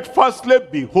 steadfastly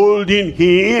beholding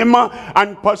him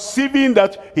and perceiving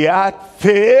that he had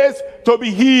faith to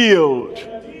be healed.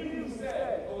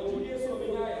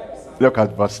 Look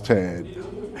at verse 10.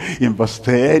 In verse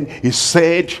 10, he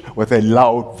said with a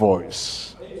loud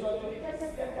voice.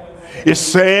 He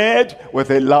said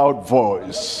with a loud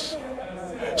voice,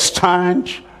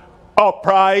 stand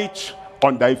upright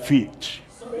on thy feet.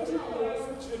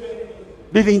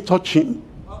 Didn't touch him.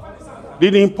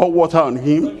 Didn't pour water on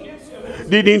him.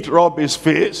 Didn't rub his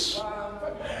face.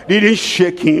 Didn't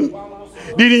shake him.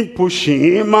 Didn't push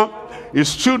him. He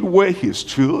stood where he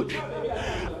stood.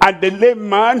 And the lame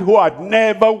man who had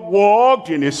never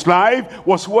walked in his life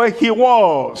was where he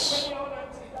was.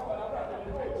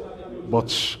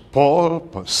 But Paul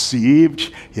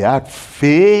perceived he had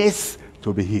faith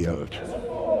to be healed.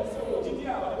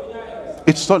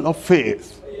 It's not of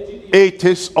faith. It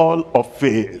is all of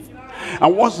faith.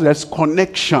 And once there's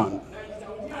connection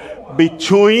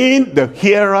between the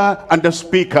hearer and the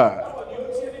speaker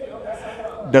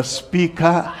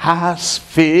has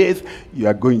faith, you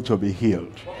are going to be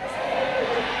healed.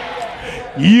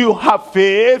 You have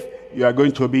faith, you are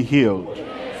going to be healed.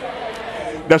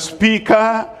 The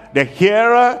speaker, the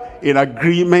hearer, in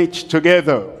agreement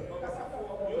together.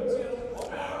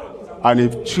 And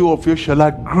if two of you shall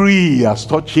agree as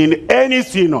touching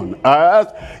anything on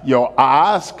earth, you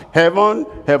ask heaven,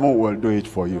 heaven will do it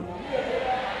for you.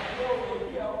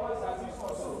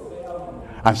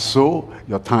 And so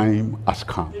your time has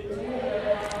come.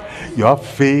 You have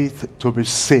faith to be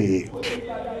saved.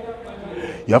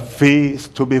 You have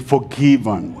faith to be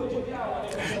forgiven.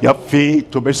 You have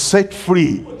faith to be set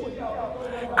free.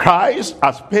 Christ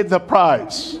has paid the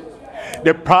price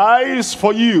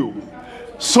for you,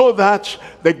 so that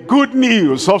the good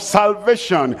news of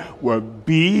salvation will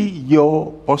be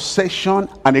your possession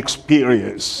and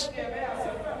experience.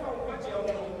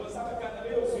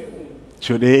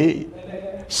 Today,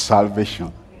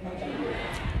 salvation.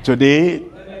 Today,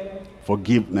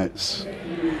 forgiveness.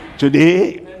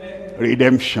 Today,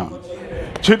 redemption.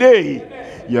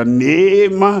 Today, your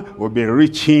name will be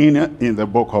written in the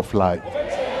book of life.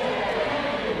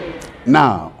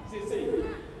 Now,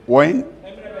 when?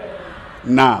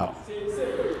 Now.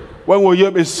 When will you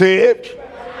be saved?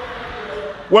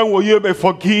 When will you be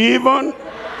forgiven?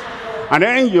 And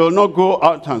then you'll not go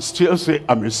out and still say,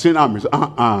 I'm a sinner, I'm a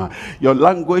sinner. Your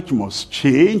language must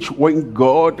change when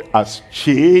God has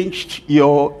changed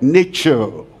your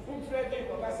nature.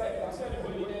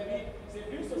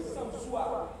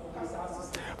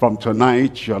 From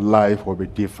tonight, your life will be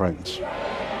different.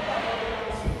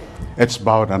 It's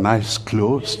bowed and eyes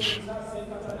closed.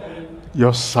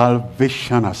 Your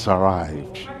salvation has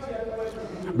arrived.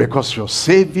 Because your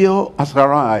Savior has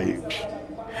arrived.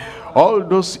 All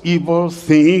those evil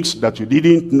things that you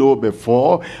didn't know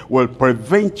before will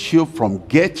prevent you from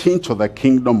getting to the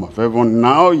kingdom of heaven.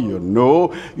 Now you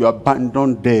know, you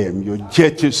abandon them, you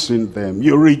jettison them,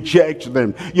 you reject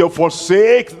them, you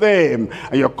forsake them,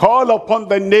 and you call upon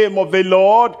the name of the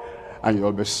Lord, and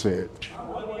you'll be saved.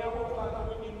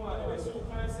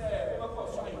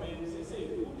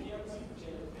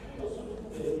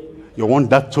 You want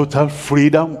that total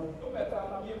freedom,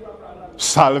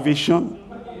 salvation,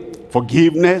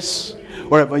 forgiveness?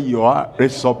 Wherever you are,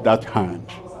 raise up that hand.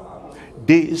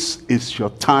 This is your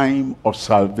time of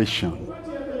salvation.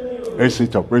 Raise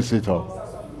it up, raise it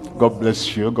up. God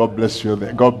bless you, God bless you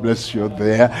there, God bless you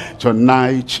there.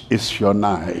 Tonight is your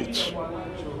night.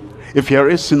 If you're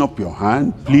raising up your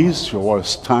hand, please, you will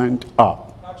stand up.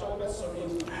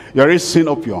 You're raising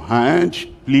up your hand,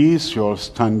 please, you will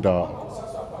stand up.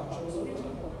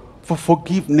 For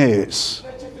forgiveness,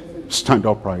 stand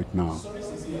up right now.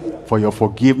 For your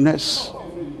forgiveness,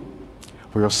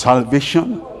 for your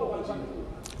salvation,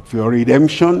 for your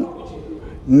redemption,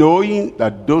 knowing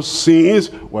that those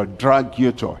sins will drag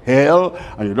you to hell,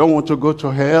 and you don't want to go to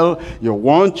hell. You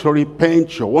want to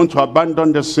repent, you want to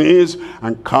abandon the sins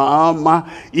and come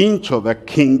into the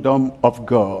kingdom of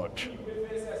God.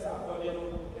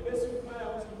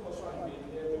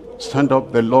 Stand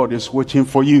up, the Lord is waiting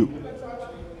for you.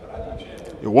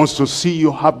 He wants to see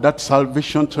you have that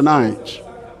salvation tonight.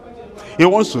 He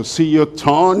wants to see you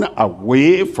turn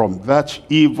away from that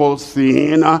evil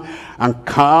thing and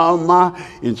come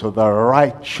into the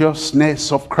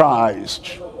righteousness of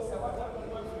Christ.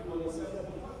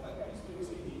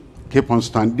 Keep on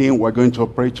standing. We're going to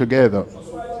pray together.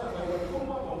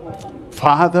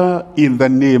 Father, in the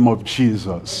name of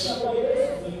Jesus,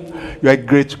 you are a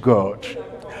great God.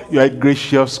 You are a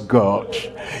gracious God.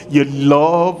 You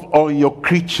love all your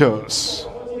creatures.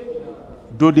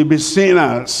 Though they be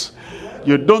sinners,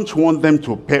 you don't want them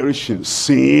to perish in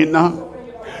sin.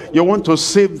 You want to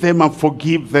save them and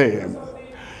forgive them.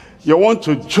 You want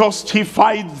to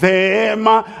justify them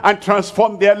and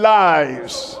transform their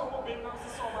lives.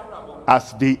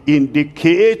 as they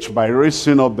indicate by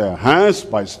raising up their hands,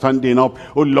 by standing up.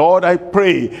 Oh Lord, I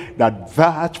pray that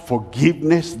that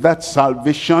forgiveness, that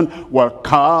salvation will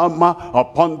come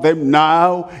upon them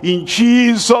now in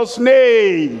Jesus'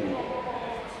 name.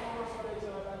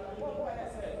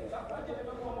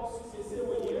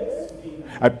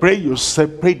 I pray you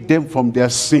separate them from their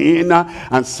sin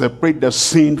and separate the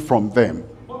sin from them.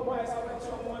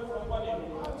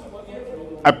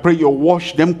 I pray you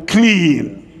wash them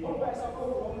clean.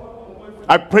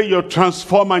 I pray you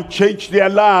transform and change their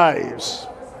lives.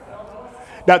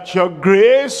 That your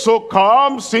grace so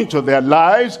comes into their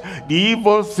lives, the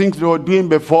evil things they were doing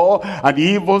before, and the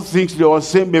evil things they were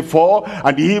saying before,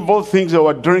 and the evil things they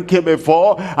were drinking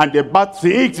before, and the bad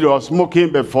things they were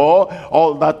smoking before,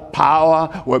 all that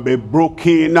power will be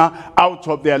broken out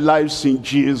of their lives in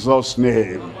Jesus'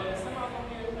 name.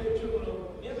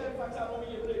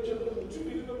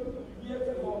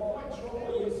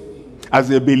 As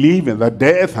they believe in the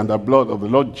death and the blood of the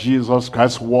Lord Jesus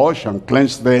Christ, wash and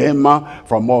cleanse them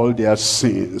from all their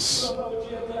sins.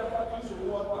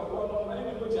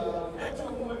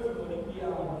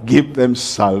 Give them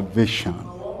salvation.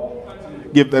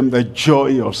 Give them the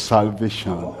joy of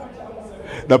salvation,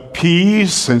 the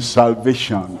peace in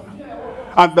salvation,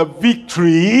 and the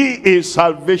victory in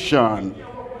salvation.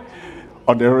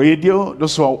 On the radio,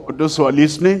 those who are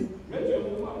listening,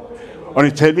 on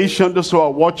the television, those who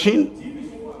are watching,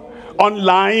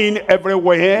 online,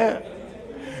 everywhere,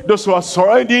 those who are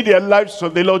surrendering their lives to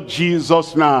the Lord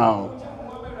Jesus now,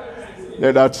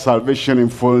 let that salvation in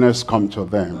fullness come to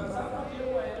them.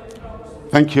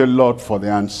 Thank you, Lord, for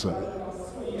the answer.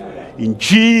 In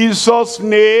Jesus'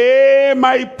 name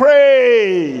I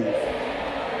pray.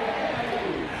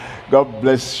 God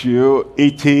bless you.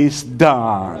 It is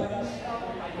done.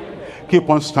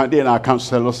 Keep on standing. Our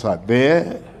counselors are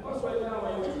there.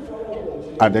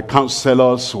 And the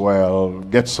counselors will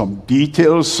get some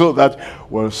details so that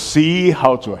we'll see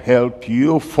how to help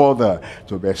you further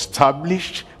to be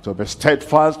established, to be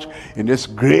steadfast in this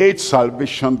great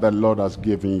salvation the Lord has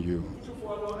given you.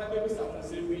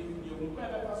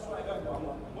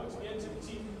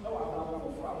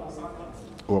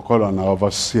 We'll call on our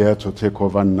overseer to take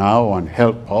over now and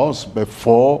help us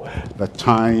before the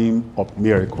time of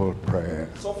miracle prayer.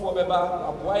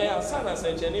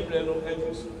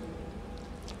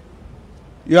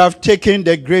 You have taken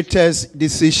the greatest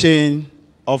decision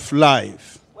of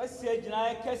life.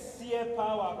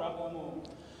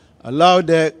 Allow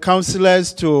the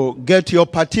counselors to get your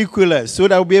particulars so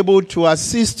that we'll be able to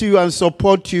assist you and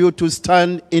support you to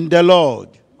stand in the Lord.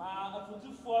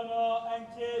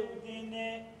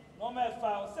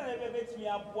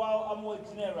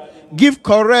 Give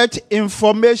correct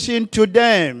information to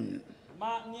them.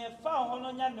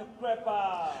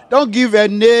 Don't give a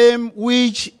name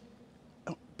which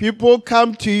people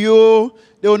come to you,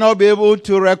 they will not be able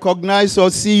to recognize or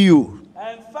see you.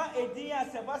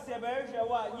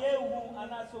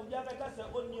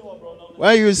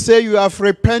 When you say you have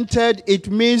repented, it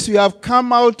means you have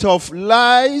come out of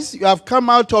lies, you have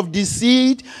come out of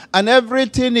deceit, and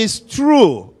everything is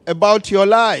true about your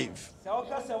life.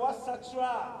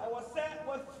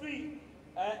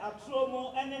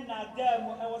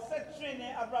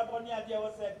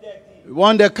 We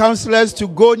want the counselors to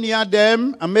go near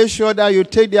them and make sure that you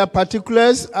take their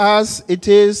particulars as it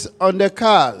is on the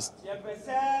cast.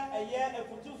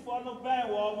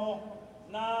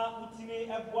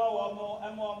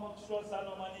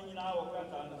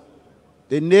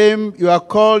 The name you are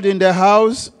called in the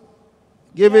house,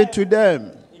 give it to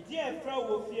them.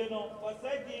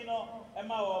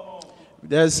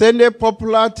 There's any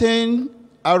popular thing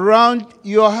around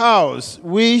your house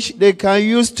which they can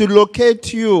use to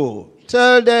locate you.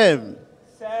 Tell them.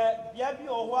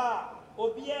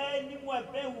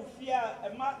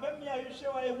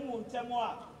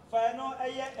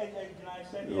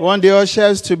 You want the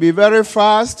ushers to be very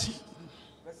fast.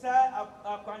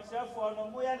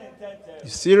 You're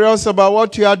serious about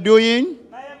what you are doing?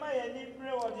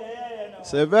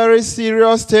 It's a very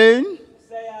serious thing.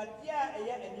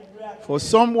 For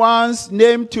someone's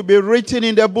name to be written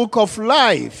in the book of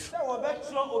life.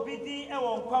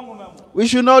 We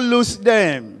should not lose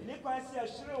them.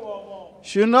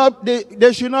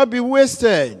 They should not be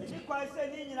wasted.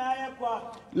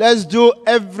 Let's do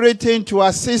everything to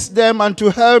assist them and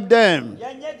to help them.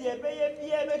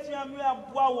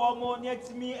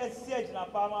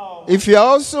 If you're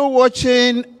also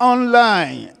watching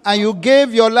online and you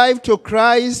gave your life to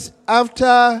Christ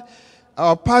after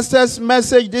our pastor's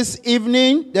message this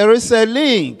evening, there is a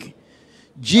link.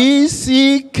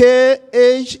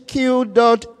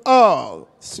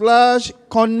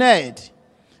 gckhq.org/connect.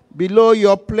 below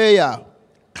your player.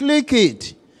 Click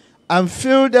it and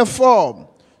fill the form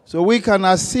so we can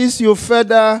assist you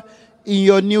further in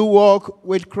your new walk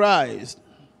with Christ.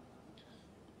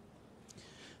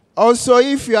 Also,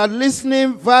 if you are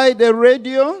listening via the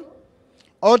radio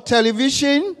or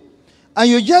television and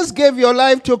you just gave your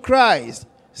life to Christ,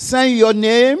 send your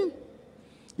name,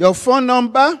 your phone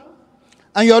number,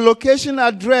 and your location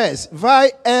address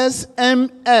via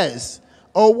SMS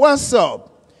or WhatsApp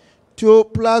to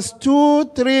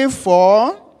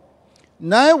 +234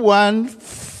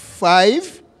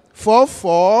 915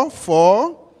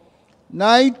 444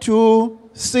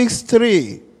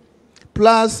 9263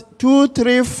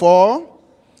 +234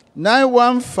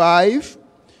 915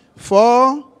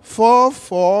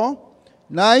 444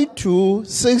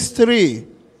 9263.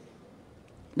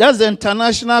 That's the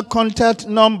international contact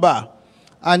number.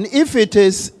 And if it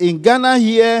is in Ghana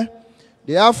here,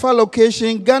 the Alpha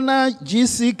location, Ghana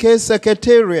GCK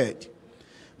Secretariat,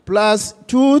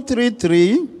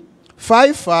 +233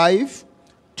 55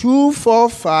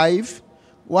 245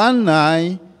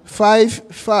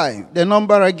 1955. The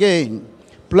number again,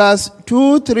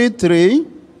 +233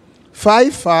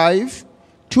 55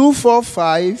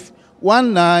 245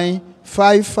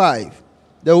 1955.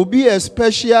 There will be a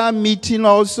special meeting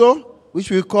also, which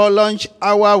we call Lunch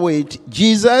Hour with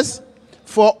Jesus,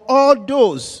 for all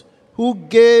those who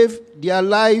gave their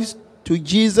lives to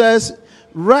Jesus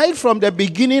right from the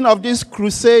beginning of this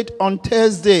crusade on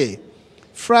Thursday,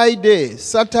 Friday,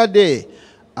 Saturday,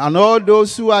 and all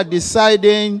those who are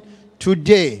deciding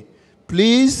today.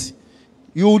 Please,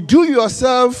 you do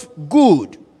yourself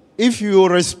good if you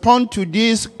respond to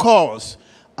these calls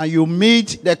and you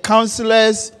meet the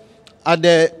counselors at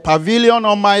the pavilion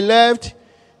on my left.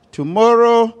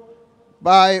 Tomorrow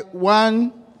by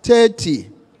 1:30,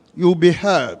 you'll be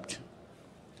helped.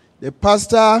 The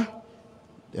pastor,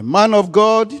 the man of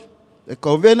God, the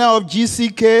convener of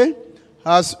GCK,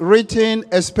 has written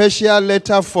a special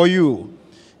letter for you.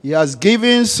 He has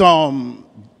given some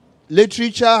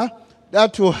literature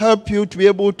that will help you to be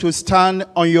able to stand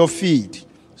on your feet.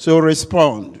 So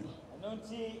respond.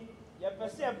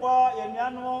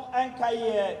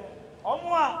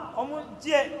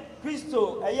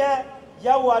 Christo, aye,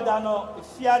 Yawadano,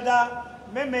 Fiada,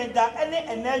 Memenda, any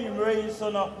and then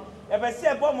sono. Ever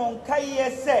say, Bomon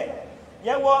Kaye say,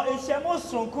 Yawa is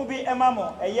Shamosun Kubi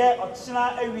Emamo, a year of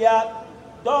China area,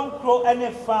 don't crow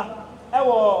any fa,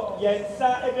 Ewo,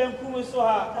 Yensa, even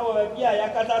Kumusoha, our Bia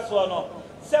Yakata Sono.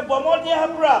 Say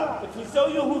Bomodia Bra, if you saw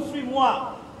you who free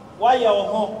moi, why your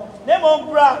home. Nemo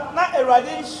Bra, not a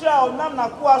radin shroud, Namna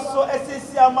Quaso,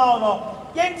 SCA Mauno.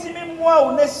 Yentimi mwa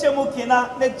uneshemukina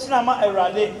nechinama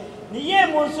erade ni ye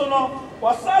munsono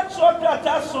wasa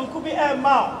chokrata sonkubi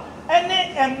ema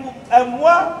ene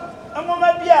emwa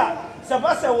amomabia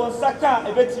sabase wonsaka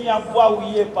ebetimi aboa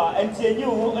wiye pa enti enyi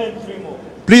hu endrimo.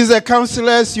 Please, the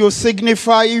counselors, you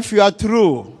signify if you are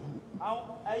true.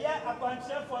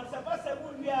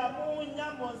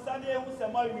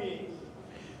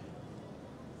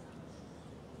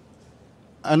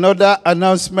 Another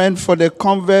announcement for the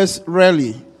Converse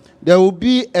Rally. There will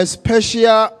be a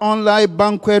special online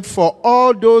banquet for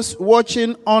all those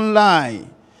watching online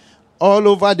all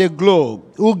over the globe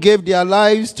who gave their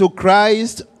lives to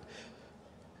Christ.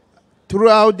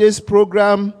 Throughout this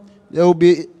program, there will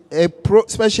be a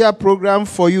special program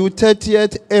for you,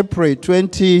 30th April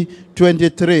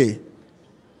 2023.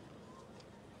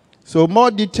 So more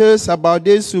details about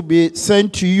this will be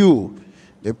sent to you.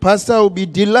 The pastor will be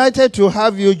delighted to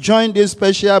have you join this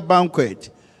special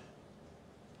banquet.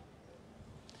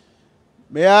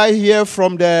 May I hear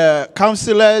from the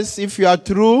counselors if you are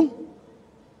through?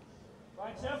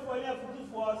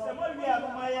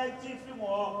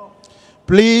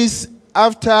 Please,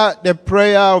 after the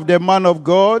prayer of the man of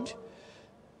God,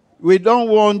 we don't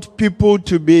want people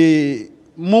to be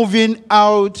moving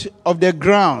out of the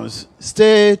grounds.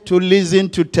 Stay to listen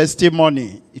to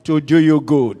testimony. It will do you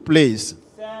good, please.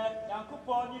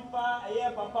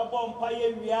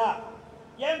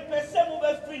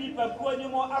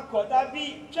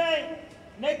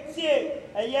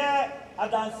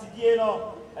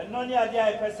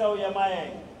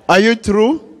 Are you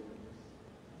through?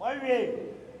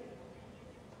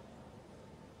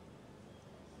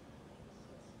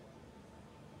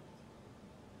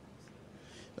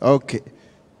 Okay.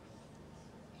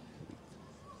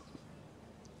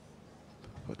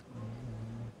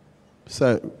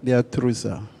 Sir, they are through,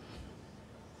 sir.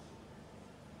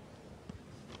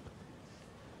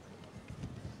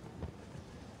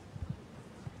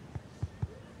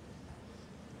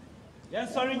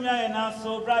 Sorry, na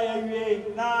so Brian,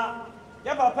 na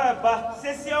ya papa ba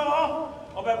sesio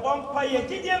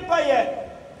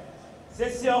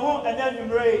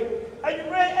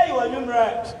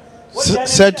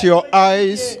Set your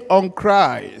eyes on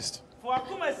Christ.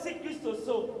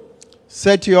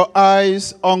 Set your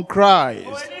eyes on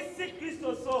Christ.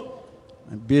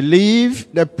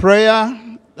 Believe the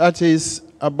prayer that is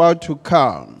about to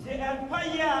come.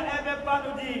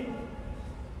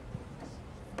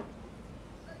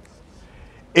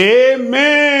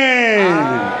 Amen.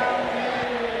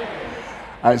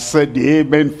 I said the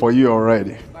amen for you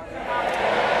already.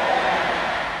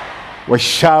 We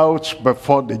shout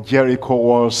before the Jericho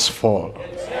walls fall.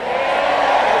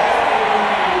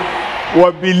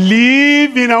 We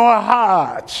believe in our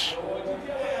hearts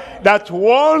that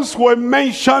once we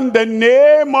mention the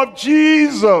name of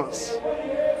Jesus,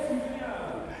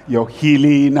 your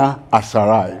healing has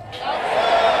arrived.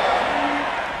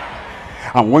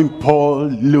 And when Paul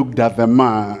looked at the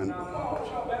man,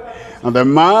 and the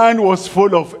man was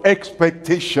full of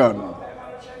expectation,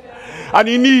 and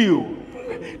he knew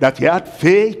that he had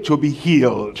faith to be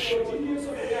healed,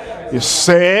 he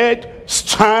said,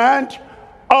 stand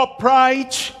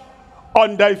upright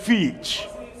on thy feet.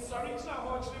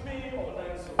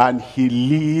 And he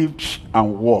lived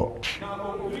and walked.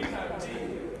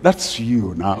 That's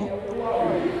you now.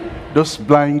 Those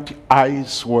blind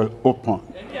eyes will open.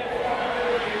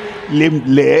 Lame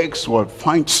legs will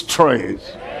find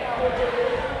strength.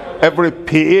 Every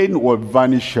pain will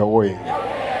vanish away.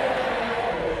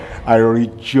 I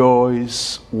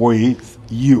rejoice with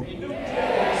you.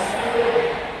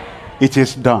 It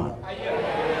is done.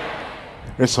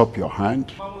 Raise up your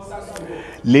hand.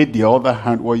 Lay the other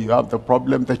hand where you have the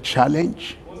problem, the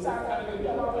challenge.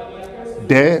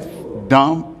 Deaf,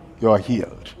 dumb, you are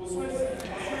healed.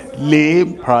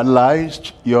 Lame,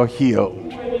 paralyzed, you're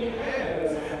healed.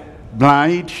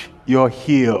 Blind, you're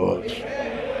healed.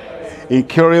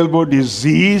 Incurable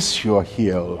disease, you're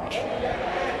healed.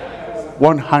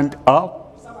 One hand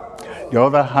up, the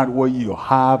other hand where you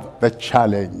have the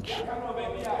challenge.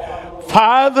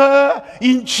 Father,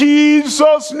 in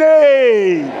Jesus'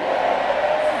 name,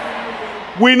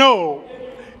 we know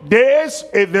this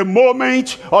is the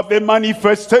moment of the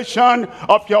manifestation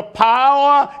of your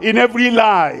power in every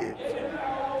life.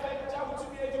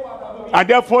 And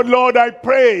therefore, Lord, I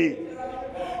pray,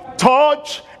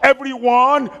 touch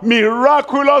everyone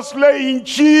miraculously in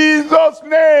Jesus'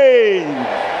 name.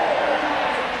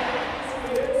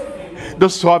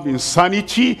 Those who have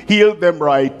insanity, heal them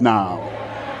right now.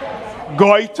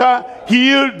 Goiter,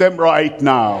 heal them right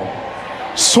now.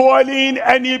 Swelling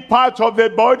any part of the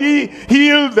body,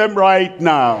 heal them right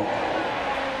now.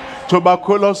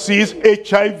 Tuberculosis,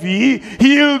 HIV,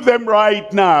 heal them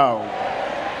right now.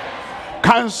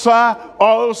 Cancer,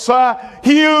 ulcer,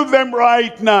 heal them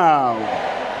right now.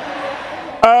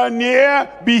 Hernia,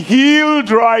 be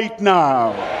healed right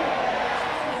now.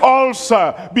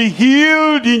 Ulcer, be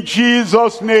healed in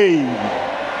Jesus' name.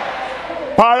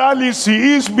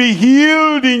 Paralysis, be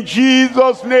healed in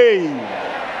Jesus' name.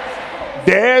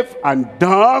 Deaf and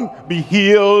dumb, be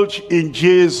healed in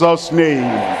Jesus' name.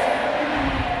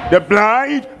 The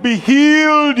blind, be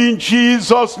healed in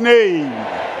Jesus' name.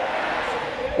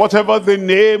 Whatever the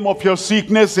name of your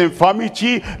sickness,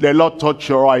 infirmity, the Lord touch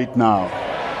you right now.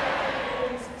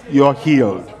 You are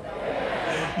healed.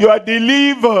 You are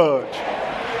delivered.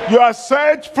 You are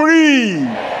set free.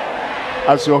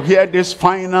 As you hear this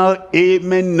final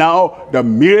amen now, the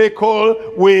miracle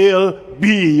will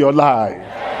be your life.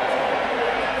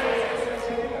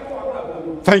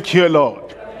 Thank you,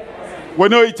 Lord. We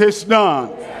know it is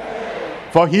done.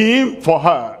 For him, for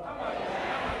her.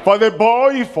 For the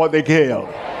boy, for the girl.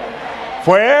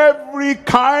 For every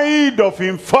kind of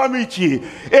infirmity,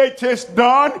 it is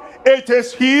done, it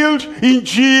is healed in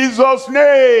Jesus'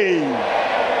 name.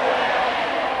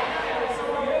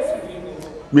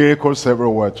 Miracles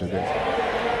everywhere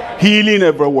today. Healing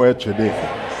everywhere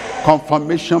today.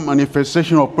 Confirmation,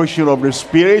 manifestation, operation of the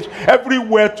Spirit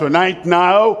everywhere tonight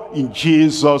now in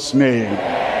Jesus' name.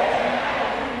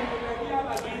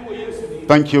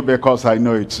 Thank you, because I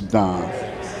know it's done.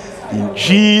 In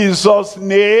Jesus'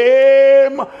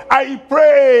 name I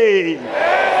pray.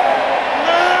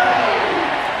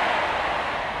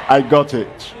 I got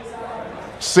it.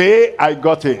 Say, I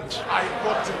got it.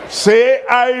 Say,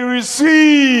 I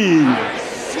receive.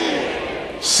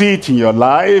 See it in your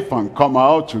life and come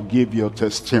out to give your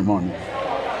testimony.